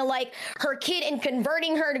talking to like her kid and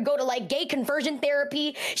converting her to go to like gay conversion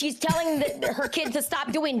therapy. She's telling her kid to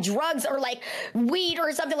stop doing drugs or like weed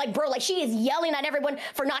or something. Like, bro, like she is yelling at everyone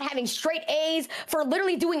for not having straight A's, for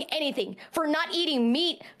literally doing anything, for not eating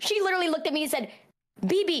meat. She literally looked at me and said,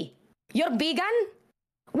 "BB, you're vegan?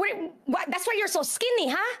 What? That's why you're so skinny,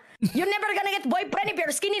 huh? You're never gonna get boyfriend if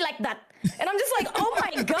you're skinny like that." And I'm just like, oh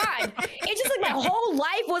my God. It's just like my whole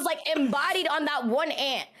life was like embodied on that one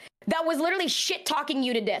aunt that was literally shit talking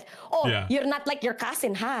you to death. Oh, yeah. You're not like your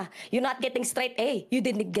cousin, huh? You're not getting straight A. You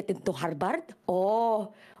didn't get into Harvard.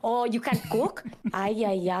 Oh, you can't cook?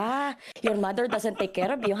 Ay. Your mother doesn't take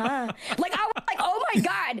care of you, huh? Like, I was like, oh my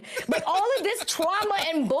God. Like, all of this trauma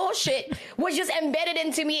and bullshit was just embedded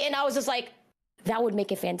into me. And I was just like, that would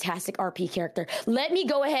make a fantastic RP character. Let me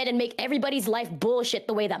go ahead and make everybody's life bullshit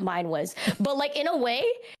the way that mine was. But like in a way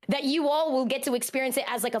that you all will get to experience it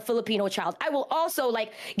as like a Filipino child. I will also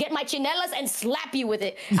like get my chinelas and slap you with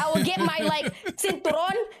it. I will get my like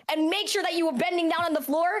cinturon and make sure that you were bending down on the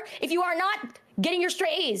floor. If you are not, getting your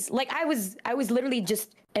straight A's. Like I was literally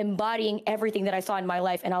just embodying everything that I saw in my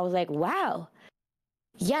life. And I was like, wow.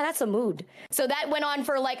 Yeah, that's a mood. So that went on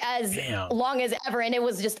for like as long as ever. And it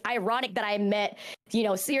was just ironic that I met,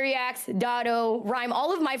 Syriax, Dado, Rhyme,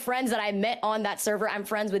 all of my friends that I met on that server, I'm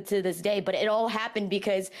friends with to this day. But it all happened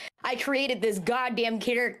because I created this goddamn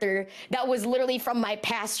character that was literally from my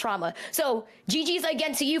past trauma. So GG's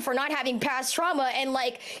again to you for not having past trauma. And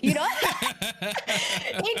like,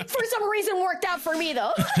 it for some reason worked out for me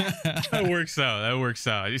though. That works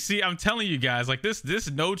out. You see, I'm telling you guys, like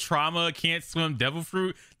this no trauma, can't swim, devil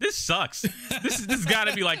fruit. This sucks. This got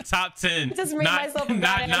to be like top 10. Just made myself a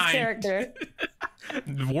badass character.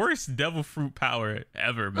 The worst devil fruit power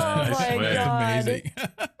ever, man. Oh my God. Amazing.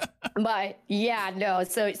 But yeah, no.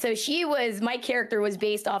 So my character was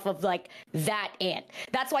based off of like that aunt.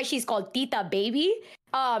 That's why she's called Tita Baby.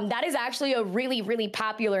 That is actually a really, really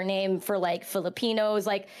popular name for like Filipinos.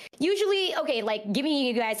 Like usually, okay, like giving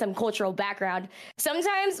you guys some cultural background.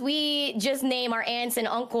 Sometimes we just name our aunts and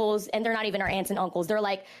uncles and they're not even our aunts and uncles. They're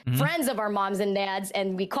like friends of our moms and dads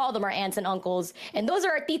and we call them our aunts and uncles. And those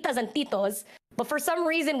are our titas and titos. but for some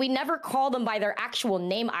reason we never call them by their actual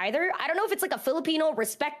name either. I don't know if it's like a Filipino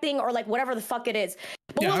respecting or like whatever the fuck it is.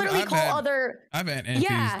 But we'll literally call other. I've had aunties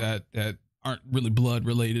that aren't really blood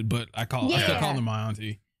related, but I still call them my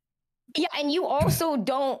auntie. Yeah, and you also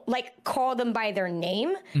don't like call them by their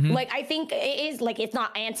name. Like I think it is like it's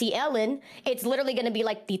not Auntie Ellen. It's literally gonna be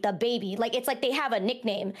like Tita Baby. Like it's like they have a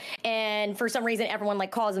nickname, and for some reason everyone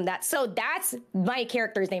like calls them that. So that's my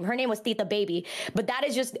character's name. Her name was Tita Baby, but that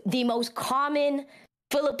is just the most common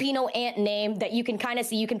Filipino aunt name that you can kind of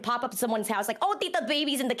see. You can pop up to someone's house like, oh, Tita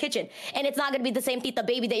Baby's in the kitchen. And it's not going to be the same Tita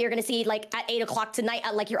Baby that you're going to see like at 8 o'clock tonight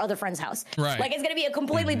at like your other friend's house. Right. Like it's going to be a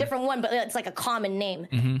completely different one, but it's like a common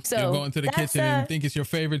name. So you'll go into the kitchen and think it's your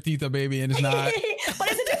favorite Tita Baby and it's not.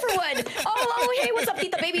 But it's a different one. Oh, hey, what's up,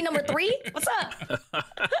 Tita Baby number 3? What's up?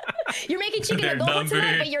 You're making chicken adobo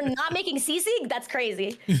tonight, but you're not making sisig? That's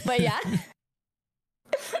crazy. But yeah.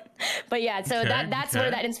 But yeah, so that's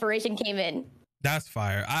where that inspiration came in. That's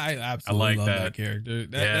fire. I absolutely love that character.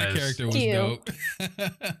 That character was dope.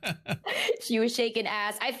 She was shaking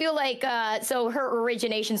ass. I feel like, so her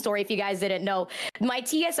origination story, if you guys didn't know, my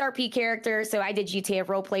TSRP character, so I did GTA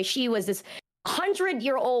roleplay. She was this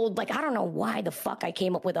 100-year-old, like, I don't know why the fuck I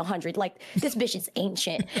came up with 100. Like, this bitch is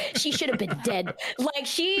ancient. She should have been dead. Like,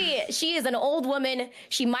 she is an old woman.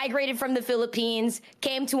 She migrated from the Philippines,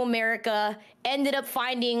 came to America, ended up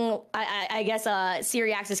finding, I guess,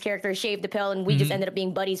 Syriax's character, Shave the Pill, and we just ended up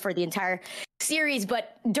being buddies for the entire series.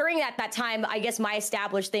 But during that time, I guess my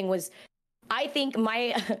established thing was, I think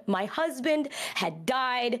my husband had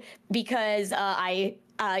died because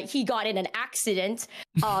he got in an accident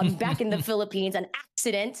back in the Philippines, an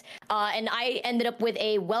accident. And I ended up with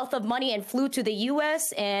a wealth of money and flew to the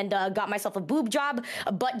US and got myself a boob job,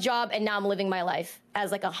 a butt job. And now I'm living my life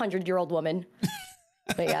as like 100-year-old woman.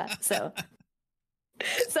 But yeah, so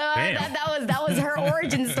that was her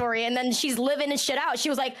origin story. And then she's living this shit out. She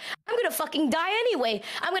was like, I'm going to fucking die anyway.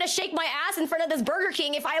 I'm going to shake my ass in front of this Burger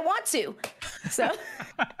King if I want to. So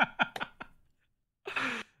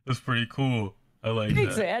that's pretty cool. I like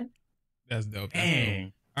thanks, that. Man. That's dope. Dang.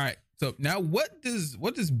 Dope. All right. So now what does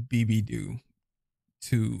BB do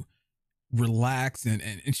to relax and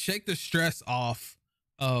shake the stress off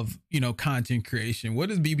of, content creation? What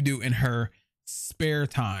does BB do in her spare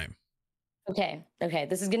time? Okay.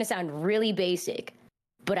 This is going to sound really basic,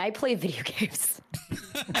 but I play video games.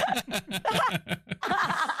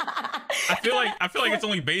 I feel like it's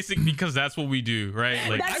only basic because that's what we do, right?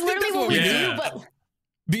 Like that's literally what we do, but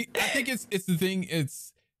I think it's the thing.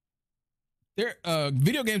 It's there.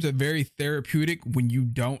 Video games are very therapeutic when you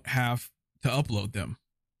don't have to upload them.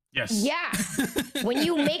 Yes. Yeah. When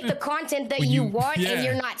you make the content that you want and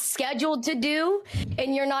you're not scheduled to do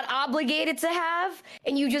and you're not obligated to have,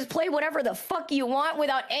 and you just play whatever the fuck you want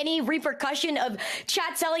without any repercussion of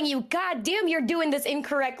chat telling you, God damn, you're doing this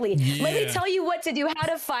incorrectly. Yeah. Let me tell you what to do, how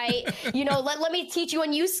to fight. Let me teach you a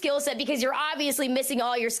new skill set because you're obviously missing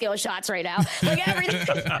all your skill shots right now. Like everything.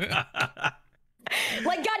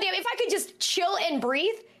 Like, goddamn, if I could just chill and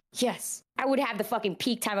breathe, yes, I would have the fucking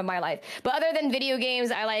peak time of my life. But other than video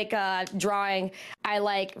games, I like drawing. I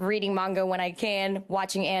like reading manga when I can,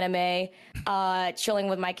 watching anime, chilling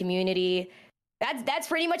with my community. That's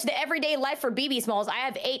pretty much the everyday life for BBSmols. I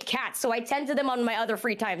have 8 cats, so I tend to them on my other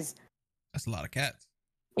free times. That's a lot of cats.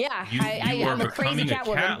 Yeah, I'm a crazy cat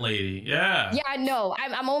woman. Lady. Yeah. Yeah, no,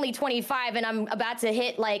 I'm only 25 and I'm about to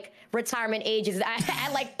hit like retirement ages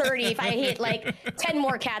at like 30 if I hit like 10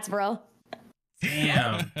 more cats, bro.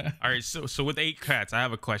 Damn. All right. So with 8 cats, I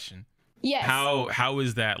have a question. Yes. How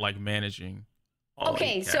is that like managing?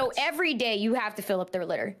 Okay, so every day you have to fill up their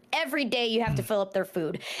litter. Every day you have to fill up their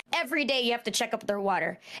food. Every day you have to check up their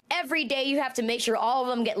water. Every day you have to make sure all of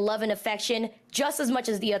them get love and affection just as much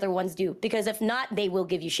as the other ones do. Because if not, they will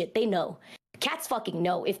give you shit. They know. Cats fucking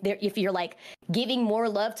know if you're like giving more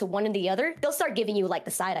love to one or the other, they'll start giving you like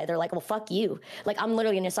the side eye. They're like, well, fuck you. Like, I'm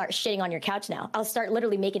literally gonna start shitting on your couch now. I'll start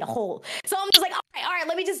literally making a hole. So I'm just like, all right,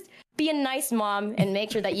 let me just be a nice mom and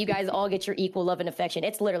make sure that you guys all get your equal love and affection.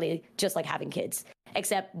 It's literally just like having kids,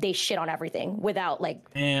 except they shit on everything without like,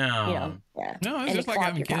 damn. Yeah. No, it's just like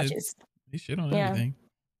having kids. Couches. They shit on everything.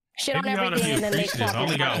 Shit on everything and then they clog I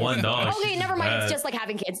only got one dog. Okay, never mind. It's just like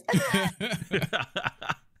having kids.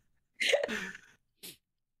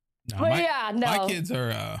 No, my kids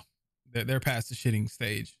are they're past the shitting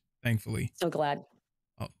stage, thankfully. So glad.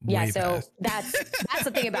 Oh, yeah, so that's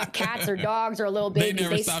the thing about cats or dogs or little babies.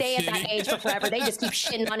 They stay at that age for forever. They just keep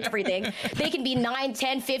shitting on everything. They can be 9,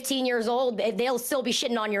 10, 15 years old. They'll still be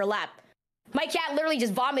shitting on your lap. My cat literally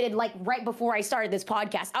just vomited like right before I started this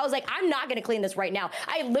podcast. I was like, I'm not going to clean this right now.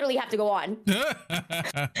 I literally have to go on. So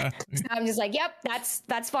I'm just like, yep,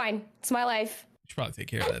 that's fine. It's my life. should probably take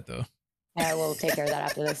care of that though. I will take care of that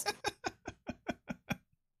after this.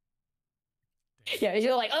 Yeah,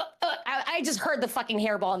 you're like, I just heard the fucking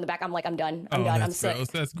hairball in the back. I'm like, I'm done. I'm done. I'm sick.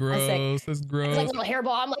 That's gross. That's gross. It's like a little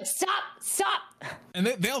hairball. I'm like, stop. And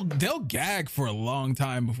they'll gag for a long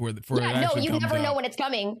time before it no, actually you comes never out. know when it's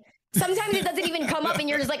coming. Sometimes it doesn't even come up, and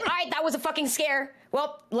you're just like, all right, that was a fucking scare.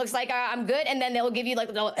 Well, looks like I'm good. And then they'll give you like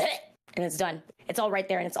a little, and it's done. It's all right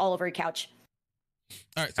there, and it's all over your couch.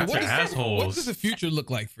 All right. So what does the future look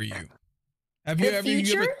like for you? Have you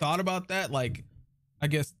ever thought about that? Like, I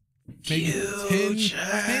guess maybe 10 years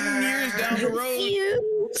down the road.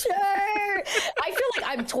 Future. I feel like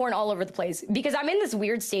I'm torn all over the place because I'm in this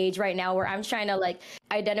weird stage right now where I'm trying to like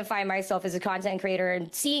identify myself as a content creator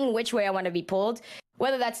and seeing which way I want to be pulled,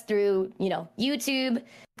 whether that's through, YouTube,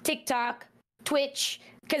 TikTok, Twitch,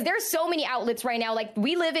 because there's so many outlets right now. Like,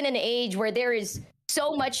 we live in an age where there is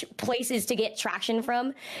so much places to get traction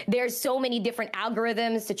from. There's so many different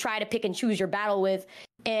algorithms to try to pick and choose your battle with.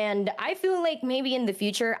 And I feel like maybe in the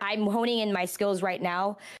future, I'm honing in my skills right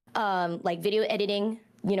now, like video editing,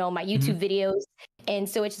 my YouTube videos. And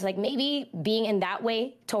so it's just like maybe being in that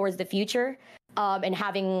way towards the future, and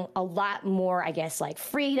having a lot more, I guess, like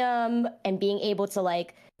freedom and being able to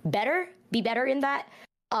like be better in that.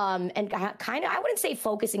 And kind of, I wouldn't say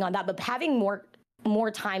focusing on that, but having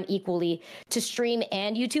more time equally to stream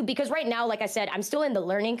and YouTube, because right now, like I said, I'm still in the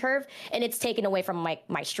learning curve and it's taken away from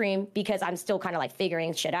my stream because I'm still kind of like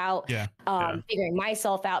figuring shit out, figuring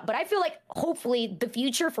myself out. But I feel like hopefully the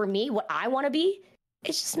future for me, what I want to be,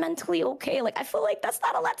 is just mentally okay. Like, I feel like that's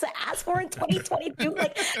not a lot to ask for in 2022.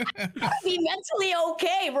 Like, I gotta be mentally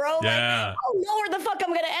okay, bro. Yeah. Like, I don't know where the fuck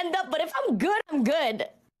I'm gonna end up, but if I'm good, I'm good.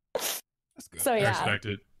 That's good. So yeah. I respect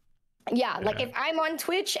it. Yeah, like if I'm on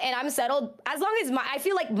Twitch and I'm settled, as long as I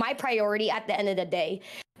feel like my priority at the end of the day,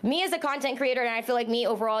 me as a content creator, and I feel like me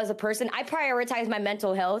overall as a person, I prioritize my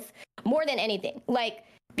mental health more than anything. Like,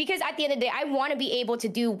 because at the end of the day, I want to be able to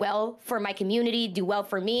do well for my community, do well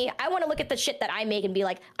for me. I want to look at the shit that I make and be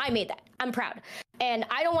like, I made that. I'm proud. And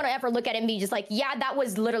I don't want to ever look at it and be just like, yeah, that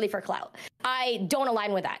was literally for clout. I don't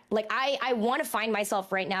align with that. Like, I want to find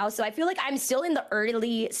myself right now. So I feel like I'm still in the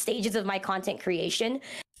early stages of my content creation.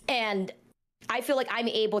 And I feel like I'm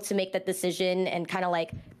able to make that decision and kind of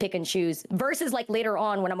like pick and choose versus like later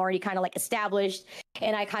on when I'm already kind of like established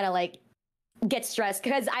and I kind of like get stressed,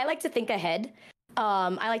 because I like to think ahead.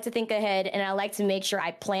 I like to think ahead and I like to make sure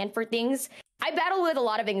I plan for things. I battle with a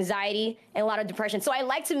lot of anxiety and a lot of depression. So I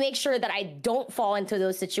like to make sure that I don't fall into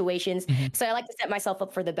those situations. So I like to set myself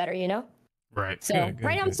up for the better, Right. So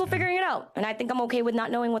right now I'm still figuring it out. And I think I'm okay with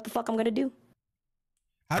not knowing what the fuck I'm going to do.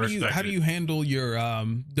 How do you handle your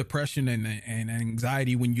depression and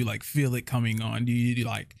anxiety when you like feel it coming on? Do you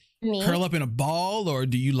like curl up in a ball, or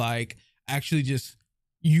do you like actually just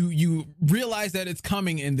you realize that it's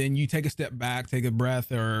coming and then you take a step back, take a breath,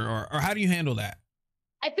 or how do you handle that?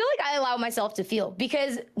 I feel like I allow myself to feel,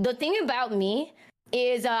 because the thing about me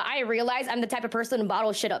is I realize I'm the type of person to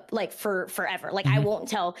bottle shit up like for forever. Like I won't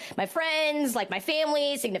tell my friends, like my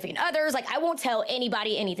family, significant others, like I won't tell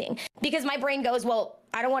anybody anything, because my brain goes, well,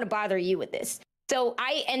 I don't want to bother you with this. So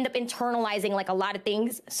I end up internalizing like a lot of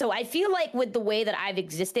things. So I feel like with the way that I've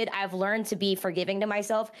existed, I've learned to be forgiving to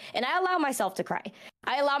myself, and I allow myself to cry.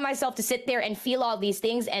 I allow myself to sit there and feel all these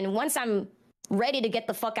things. And once I'm ready to get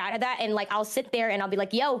the fuck out of that, and like I'll sit there and I'll be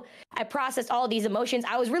like, yo, I processed all these emotions.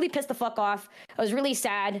 I was really pissed the fuck off. I was really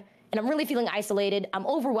sad, and I'm really feeling isolated. I'm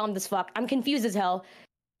overwhelmed as fuck. I'm confused as hell.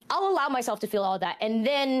 I'll allow myself to feel all that, and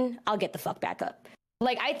then I'll get the fuck back up.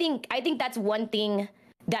 Like I think that's one thing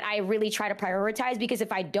that I really try to prioritize, because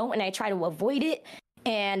if I don't and I try to avoid it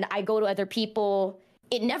and I go to other people,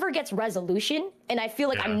 it never gets resolution, and I feel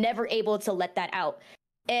like I'm never able to let that out.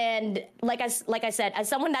 And like I said, as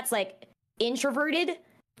someone that's like introverted,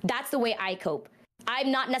 that's the way I cope.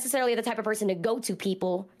 I'm not necessarily the type of person to go to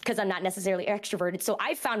people because I'm not necessarily extroverted. So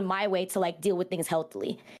I found my way to like deal with things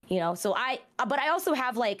healthily, so but I also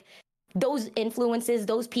have like those influences,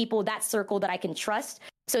 those people, that circle that I can trust,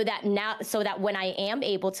 so that when I am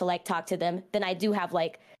able to like talk to them, then I do have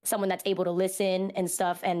like someone that's able to listen and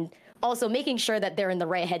stuff, and also making sure that they're in the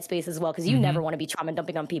right headspace as well, because you never want to be trauma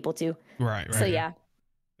dumping on people too. Right. So yeah.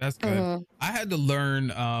 That's good. I had to learn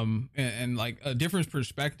and like a different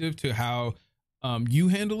perspective to how you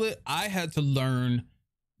handle it. I had to learn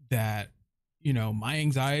that, my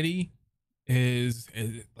anxiety is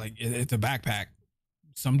like it's a backpack.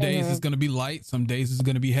 Some days it's going to be light, some days it's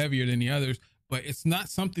going to be heavier than the others, but it's not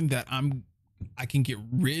something that I can get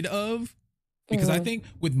rid of, because I think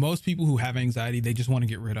with most people who have anxiety, they just want to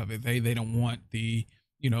get rid of it. They don't want the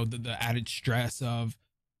added stress of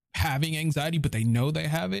having anxiety, but they know they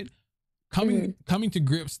have it. coming to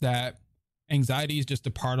grips that anxiety is just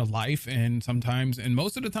a part of life, and sometimes, and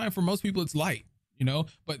most of the time for most people it's light, you know,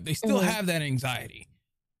 but they still have that anxiety.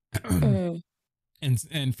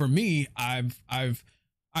 And for me, I've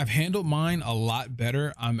handled mine a lot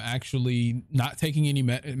better. I'm actually not taking any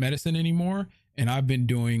medicine anymore, and I've been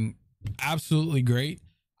doing absolutely great.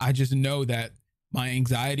 I just know that my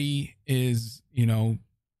anxiety is, you know,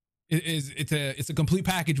 it's a complete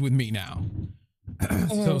package with me now.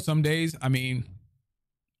 So some days, I mean,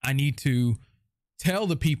 I need to tell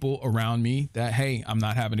the people around me that, hey, I'm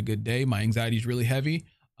not having a good day. My anxiety is really heavy.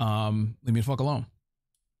 Leave me the fuck alone.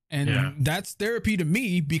 And that's therapy to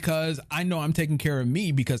me, because I know I'm taking care of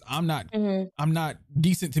me, because I'm not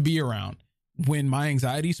decent to be around. When my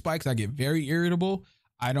anxiety spikes, I get very irritable.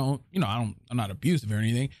 I'm not abusive or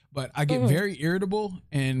anything, but I get very irritable,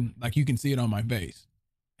 and like, you can see it on my face.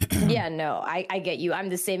 Yeah, no, I get you. I'm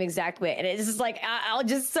the same exact way. And it's just like, I'll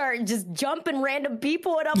just start just jumping random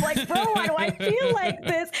people. And I'm like, bro, why do I feel like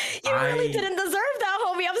this? You really didn't deserve that,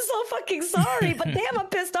 homie. I'm so fucking sorry. But damn, I'm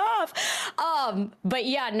pissed off. But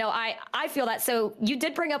yeah, no, I feel that. So you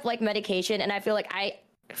did bring up like medication, and I feel like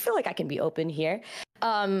I can be open here.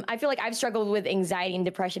 I feel like I've struggled with anxiety and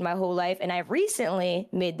depression my whole life, and I've recently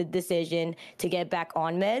made the decision to get back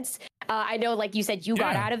on meds. I know, like you said, you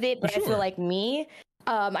got out of it, but I feel like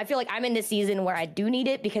I feel like I'm in this season where I do need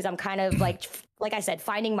it, because I'm kind of like I said,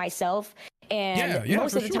 finding myself. And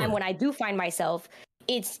most of the time when I do find myself,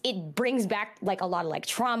 it brings back like a lot of like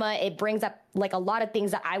trauma. It brings up like a lot of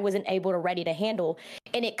things that I wasn't ready to handle.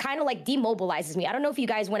 And it kind of like demobilizes me. I don't know if you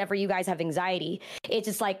guys, whenever you guys have anxiety, it's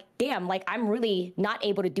just like, damn, like I'm really not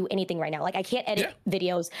able to do anything right now. Like I can't edit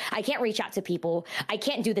videos. I can't reach out to people. I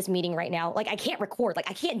can't do this meeting right now. Like I can't record. Like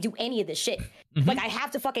I can't do any of this shit. Like I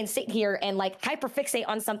have to fucking sit here and like hyperfixate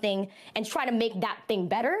on something and try to make that thing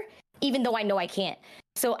better, even though I know I can't.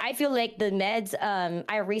 So I feel like the meds,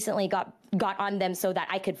 I recently got on them so that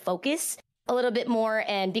I could focus a little bit more.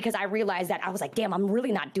 And because I realized that, I was like, damn, I'm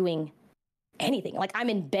really not doing anything. Like I'm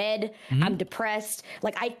in bed, I'm depressed.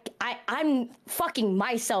 Like I'm fucking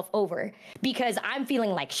myself over because I'm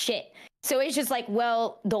feeling like shit. So it's just like,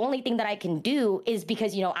 well, the only thing that I can do is,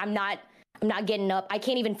 because, you know, I'm not getting up. I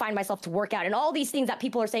can't even find myself to work out. And all these things that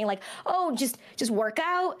people are saying, like, oh, just work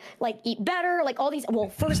out, like eat better, like all these. Well,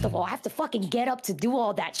 first of all, I have to fucking get up to do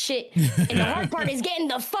all that shit. And the hard part is getting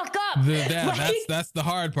the fuck up. That's the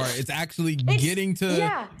hard part. It's actually getting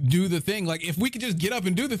to do the thing. Like if we could just get up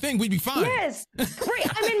and do the thing, we'd be fine. Yes. Right.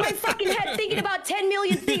 I'm in my fucking head thinking about 10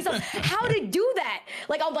 million things of how to do that.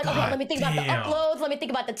 Like I'm like, okay, let me think about the uploads. Let me think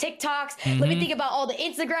about the TikToks. Let me think about all the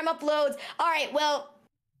Instagram uploads. All right, well,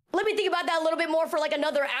 let me think about that a little bit more for like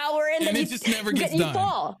another hour, and then it just never gets done.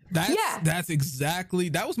 Fall. That's exactly,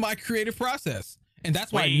 that was my creative process, and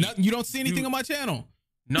that's why you don't see anything on my channel.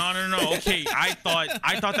 No. Okay, I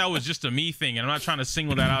thought that was just a me thing, and I'm not trying to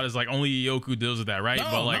single that out as like only Yoku deals with that, right?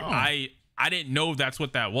 But like I didn't know that's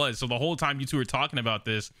what that was. So the whole time you two were talking about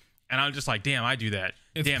this, and I'm just like, damn, I do that.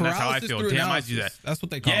 Damn, that's how I feel. Damn, I do that. That's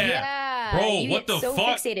what they call it. Yeah, bro, what the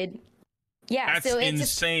fuck? Fixated. Yeah, that's so it's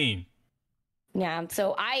insane. Yeah,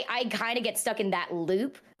 so I kind of get stuck in that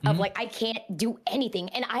loop of like, I can't do anything.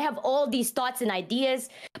 And I have all these thoughts and ideas,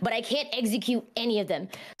 but I can't execute any of them.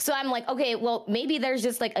 So I'm like, okay, well, maybe there's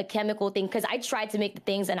just like a chemical thing, because I tried to make the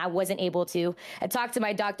things and I wasn't able to. I talked to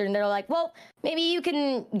my doctor and they're like, well, maybe you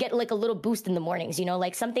can get like a little boost in the mornings, you know,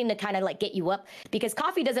 like something to kind of like get you up, because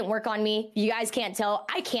coffee doesn't work on me. You guys can't tell.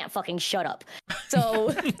 I can't fucking shut up. So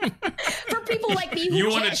for people like me who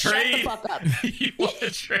can't shut the fuck up. You want to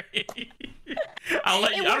trade? I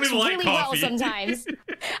don't even like really coffee. Well sometimes.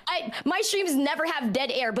 My streams never have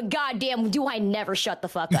dead air, but goddamn, do I never shut the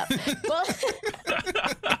fuck up.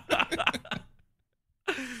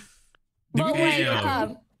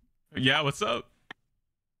 Yeah, what's up?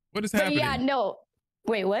 What is happening? Yeah, no.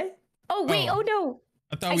 Wait, what? Oh, wait. Oh, no.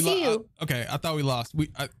 I see you. Okay, I thought we lost.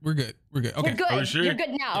 We're good. Okay. You're good. Oh, sure? You're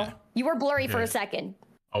good now. Yeah. You were blurry for a second.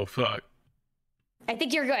 Oh, fuck. I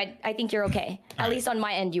think you're good. I think you're okay. At least on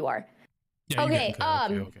my end, you are. Yeah, okay.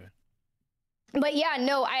 Okay. But yeah,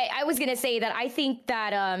 no, I was gonna say that I think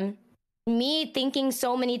that me thinking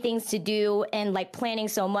so many things to do and like planning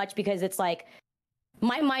so much, because it's like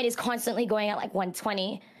my mind is constantly going at like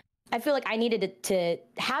 120. I feel like I needed to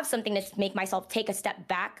have something to make myself take a step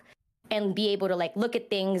back and be able to like look at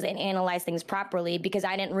things and analyze things properly, because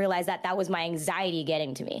I didn't realize that was my anxiety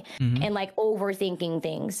getting to me and like overthinking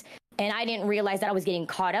things. And I didn't realize that I was getting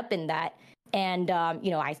caught up in that. And,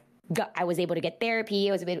 you know, I was able to get therapy.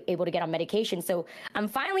 I was able to get on medication. So I'm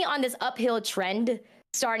finally on this uphill trend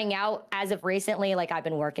starting out as of recently, like I've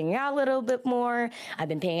been working out a little bit more. I've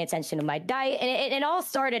been paying attention to my diet, and it all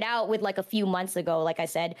started out with like a few months ago, like I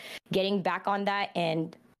said, getting back on that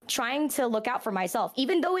and trying to look out for myself,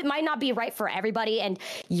 even though it might not be right for everybody and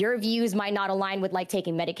your views might not align with like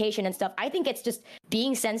taking medication and stuff. I think it's just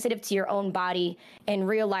being sensitive to your own body and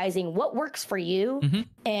realizing what works for you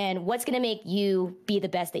and what's going to make you be the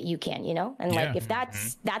best that you can, you know? And like, if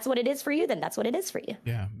that's what it is for you, then that's what it is for you.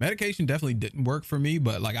 Yeah. Medication definitely didn't work for me,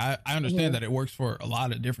 but like, I understand that it works for a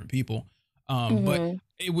lot of different people. But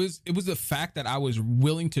it was the fact that I was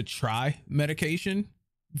willing to try medication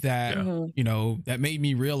that, you know, that made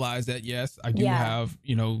me realize that, yes, I do have,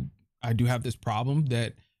 you know, I do have this problem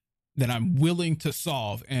that I'm willing to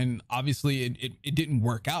solve. And obviously it didn't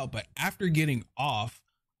work out, but after getting off,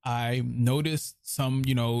 I noticed some,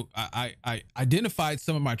 you know, I identified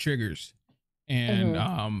some of my triggers, and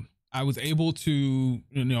I was able to,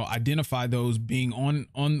 you know, identify those being on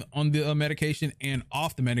the medication and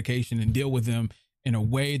off the medication and deal with them in a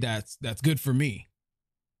way that's good for me.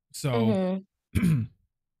 So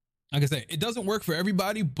like I said, it doesn't work for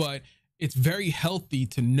everybody, but it's very healthy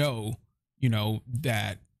to know, you know,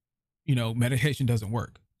 that, you know, medication doesn't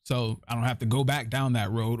work. So I don't have to go back down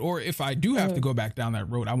that road. Or if I do have to go back down that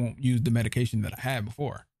road, I won't use the medication that I had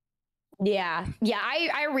before. Yeah. Yeah.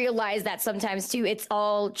 I realize that sometimes too, it's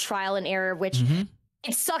all trial and error, which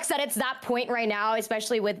it sucks that it's that point right now,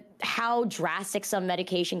 especially with how drastic some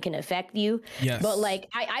medication can affect you. Yes. But like,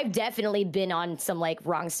 I've definitely been on some like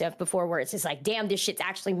wrong stuff before where it's just like, damn, this shit's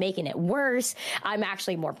actually making it worse. I'm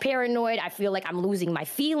actually more paranoid. I feel like I'm losing my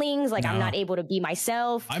feelings. Like I'm not able to be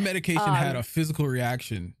myself. My medication had a physical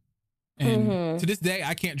reaction. And to this day,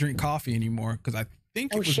 I can't drink coffee anymore because I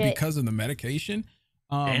think it was because of the medication.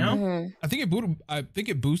 I think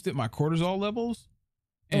it boosted my cortisol levels.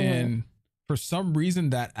 And for some reason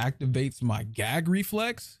that activates my gag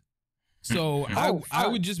reflex. So I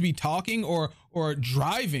would just be talking or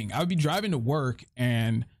driving. I would be driving to work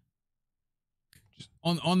and just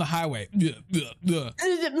on the highway. Just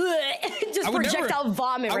projectile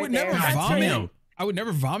vomit. I would never vomit. I would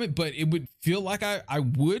never vomit, but it would feel like I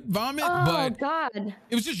would vomit. But God,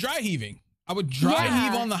 it was just dry heaving. I would dry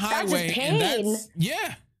heave on the highway, and that's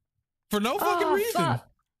for no fucking reason. Fuck.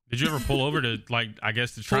 Did you ever pull over to, like, I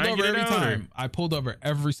guess to try and get it every out, time? I pulled over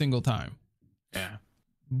every single time. Yeah.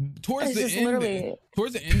 Towards the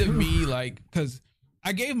end of me, like, because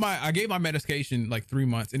I gave my medication like 3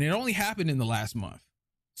 months, and it only happened in the last month.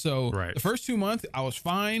 So the first 2 months I was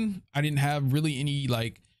fine. I didn't have really any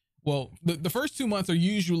the first 2 months are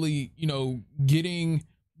usually, you know, getting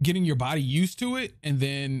your body used to it, and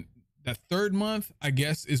then the third month, I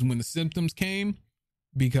guess, is when the symptoms came.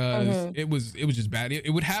 Because it was just bad. It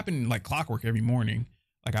would happen like clockwork every morning.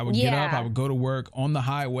 Like I would get up, I would go to work on the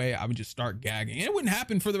highway. I would just start gagging, and it wouldn't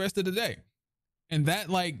happen for the rest of the day. And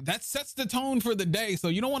that sets the tone for the day. So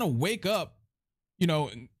you don't want to wake up, you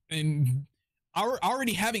know, and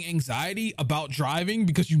already having anxiety about driving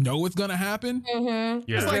because you know it's gonna happen.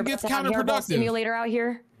 It's like it's counterproductive. Simulator out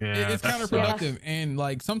here. It's counterproductive, and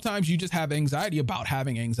like sometimes you just have anxiety about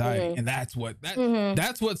having anxiety, and that's what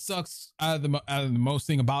sucks out of the most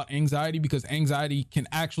thing about anxiety, because anxiety can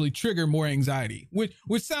actually trigger more anxiety,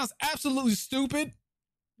 which sounds absolutely stupid,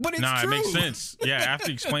 but it's true. It makes sense. Yeah,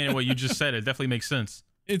 after explaining what you just said, it definitely makes sense.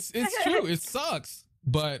 It's true. It sucks.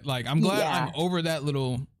 But like, I'm glad I'm over that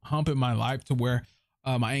little hump in my life to where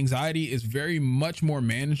my anxiety is very much more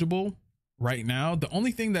manageable right now. The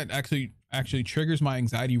only thing that actually triggers my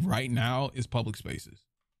anxiety right now is public spaces.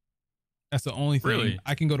 That's the only thing. Really?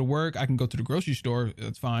 I can go to work. I can go to the grocery store.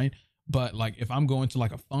 That's fine. But like, if I'm going to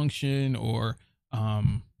like a function or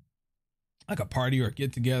like a party or a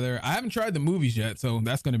get together, I haven't tried the movies yet. So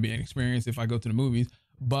that's going to be an experience if I go to the movies.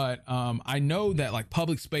 But I know that like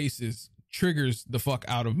public spaces triggers the fuck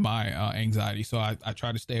out of my anxiety. So I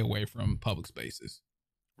try to stay away from public spaces.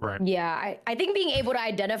 Right. Yeah. I think being able to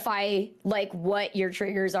identify like what your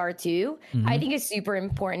triggers are too, I think is super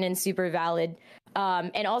important and super valid.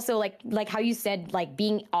 And also like how you said, like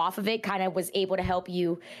being off of it kind of was able to help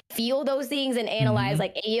you feel those things and analyze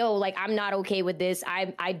like, hey, yo, like I'm not okay with this.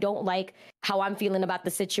 I don't like how I'm feeling about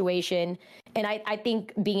the situation. And I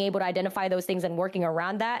think being able to identify those things and working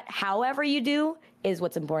around that, however you do, is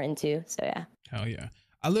what's important too. So yeah. Hell yeah.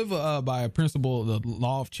 I live by a principle, the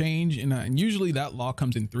law of change, and usually that law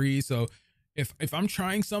comes in threes. So if I'm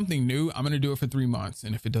trying something new, I'm going to do it for 3 months.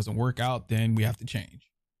 And if it doesn't work out, then we have to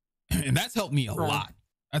change. And that's helped me a lot.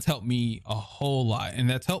 That's helped me a whole lot. And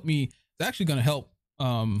that's helped me. It's actually going to help.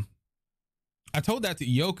 I told that to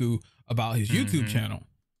Ioku about his YouTube channel,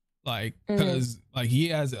 like, because like he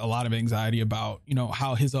has a lot of anxiety about, you know,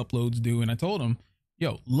 how his uploads do. And I told him,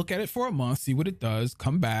 yo, look at it for a month, see what it does,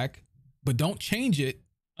 come back, but don't change it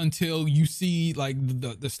until you see like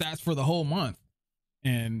the stats for the whole month.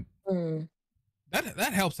 And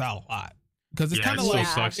that helps out a lot, because it's kind of like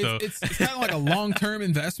it's kind of like a long-term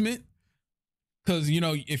investment. Because, you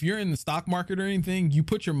know, if you're in the stock market or anything, you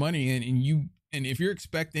put your money in, and if you're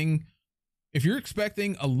expecting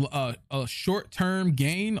a short-term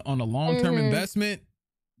gain on a long-term investment,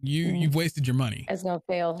 you've wasted your money. It's no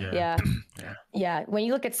fail. Yeah. When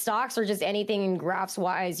you look at stocks or just anything in graphs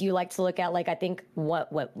wise, you like to look at, like, I think what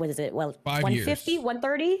is it? Well, 150,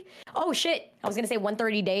 130. Oh shit. I was going to say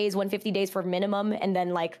 130 days, 150 days for minimum. And then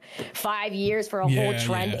like 5 years for a whole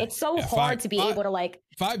trend. It's so hard to be able to, like,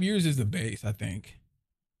 5 years is the base, I think.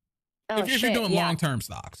 Oh, if you're doing long-term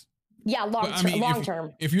stocks. Yeah. Long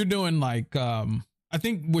term. If you're doing like, I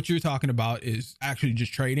think what you're talking about is actually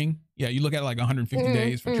just trading. Yeah, you look at like 150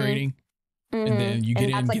 days for trading, and then you get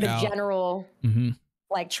in, like get the out. General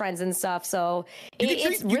like trends and stuff. So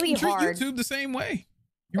it's really hard. YouTube the same way.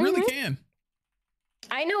 You really can.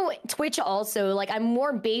 I know Twitch also, like, I'm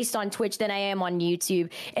more based on Twitch than I am on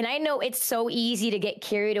YouTube. And I know it's so easy to get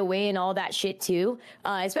carried away and all that shit too,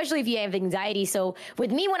 especially if you have anxiety. So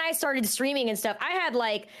with me, when I started streaming and stuff, I had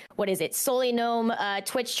like, what is it? Solinome,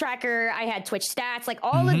 Twitch tracker. I had Twitch stats, like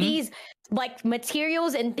all of these like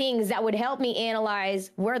materials and things that would help me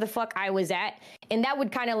analyze where the fuck I was at. And that would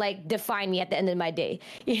kind of like define me at the end of my day,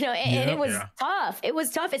 you know, and it was tough. It was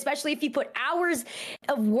tough, especially if you put hours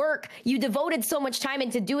of work, you devoted so much time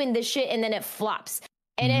into doing this shit, and then it flops.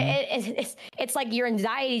 And it's like your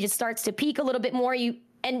anxiety just starts to peak a little bit more.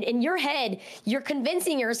 And in your head, you're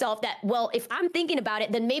convincing yourself that, well, if I'm thinking about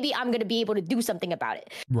it, then maybe I'm going to be able to do something about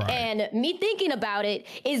it. Right. And me thinking about it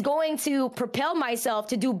is going to propel myself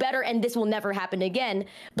to do better, and this will never happen again.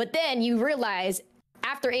 But then you realize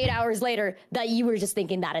after 8 hours later that you were just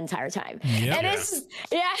thinking that entire time. And it's and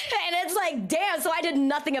it's like, damn, so I did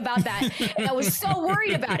nothing about that. And I was so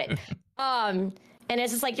worried about it. And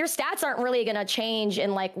it's just like, your stats aren't really going to change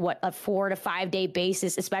in like a 4 to 5 day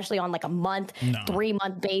basis, especially on like a month, 3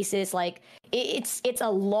 month basis. Like it's a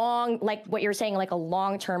long, like what you're saying, like a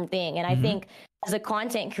long-term thing. And I think as a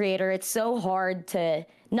content creator, it's so hard to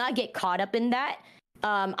not get caught up in that.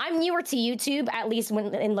 I'm newer to YouTube, at least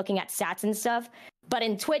when in looking at stats and stuff. But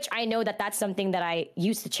in Twitch, I know that that's something that I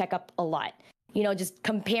used to check up a lot. You know, just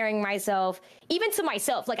comparing myself, even to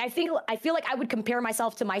myself. Like, I feel like I would compare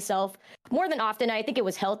myself to myself more than often. I think it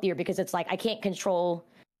was healthier, because it's like, I can't control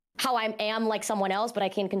how I am like someone else, but I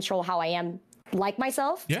can control how I am like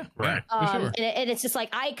myself. Yeah, right. For sure. And it's just like,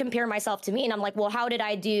 I compare myself to me, and I'm like, well, how did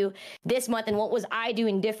I do this month, and what was I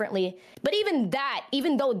doing differently? But even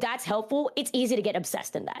though that's helpful, it's easy to get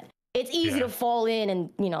obsessed in that. It's easy to fall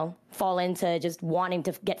into just wanting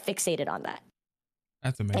to get fixated on that.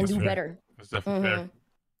 That's amazing. And do better. That's definitely fair.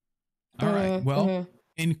 All right. Well,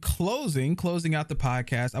 in closing out the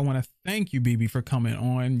podcast, I want to thank you, BB, for coming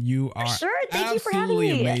on. You are Thank you for having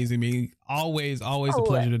me. Amazing. Always a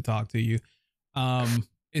pleasure to talk to you.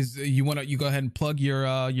 You go ahead and plug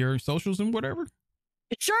your socials and whatever?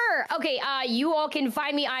 Sure. Okay. You all can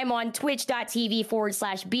find me. I'm on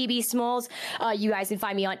twitch.tv/BBSmols. You guys can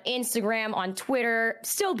find me on Instagram, on Twitter,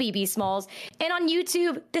 still BBSmols, and on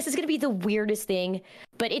YouTube. This is going to be the weirdest thing,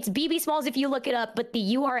 but it's BBSmols if you look it up, but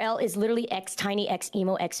the URL is literally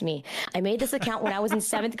XTinyXEmoXme. I made this account when I was in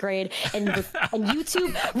 7th grade, and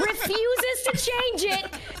YouTube refuses to change it.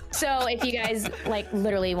 So if you guys like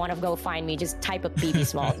literally want to go find me, just type up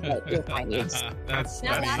BBSmols, but you'll find me. That's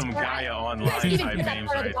some Gaia online type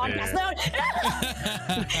names right there.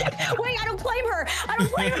 Wait, I don't blame her.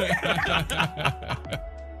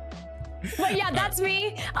 But yeah, that's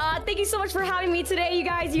me. Thank you so much for having me today, you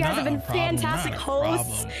guys. You guys have been fantastic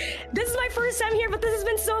hosts. This is my first time here, but this has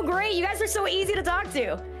been so great. You guys are so easy to talk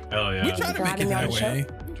to. Hell yeah. We try to make it that way.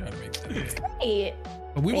 Great.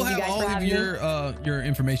 But we will have all of your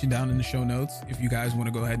information down in the show notes if you guys want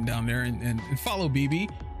to go ahead and down there and follow BB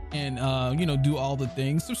and do all the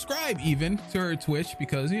things. Subscribe even to her Twitch,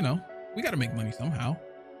 because we got to make money somehow.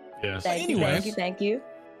 Yes. Thank you.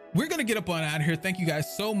 We're gonna get up on out of here. Thank you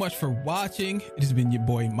guys so much for watching. It has been your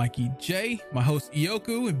boy Mikey J, my host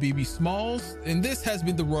Ioku, and BBSmols, and this has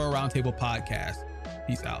been the Royal Roundtable Podcast.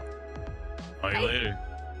 Peace out. Bye later.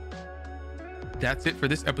 That's it for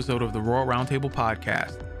this episode of the Royal Roundtable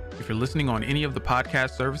Podcast. If you're listening on any of the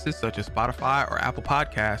podcast services such as Spotify or Apple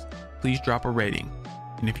Podcasts, please drop a rating.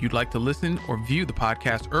 And if you'd like to listen or view the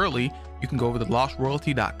podcast early, you can go over to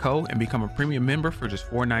lostroyalty.co and become a premium member for just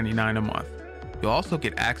 $4.99 a month. You'll also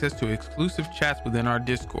get access to exclusive chats within our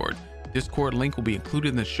Discord. Discord link will be included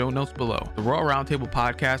in the show notes below. The Royal Roundtable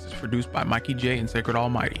Podcast is produced by Mikey J and Sacred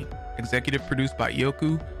Almighty. Executive produced by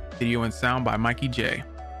Yoku. Video and sound by Mikey J.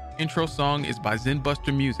 Intro song is by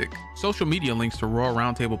Zenbuster Music. Social media links to Royal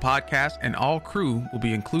Roundtable Podcast and all crew will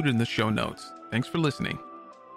be included in the show notes. Thanks for listening.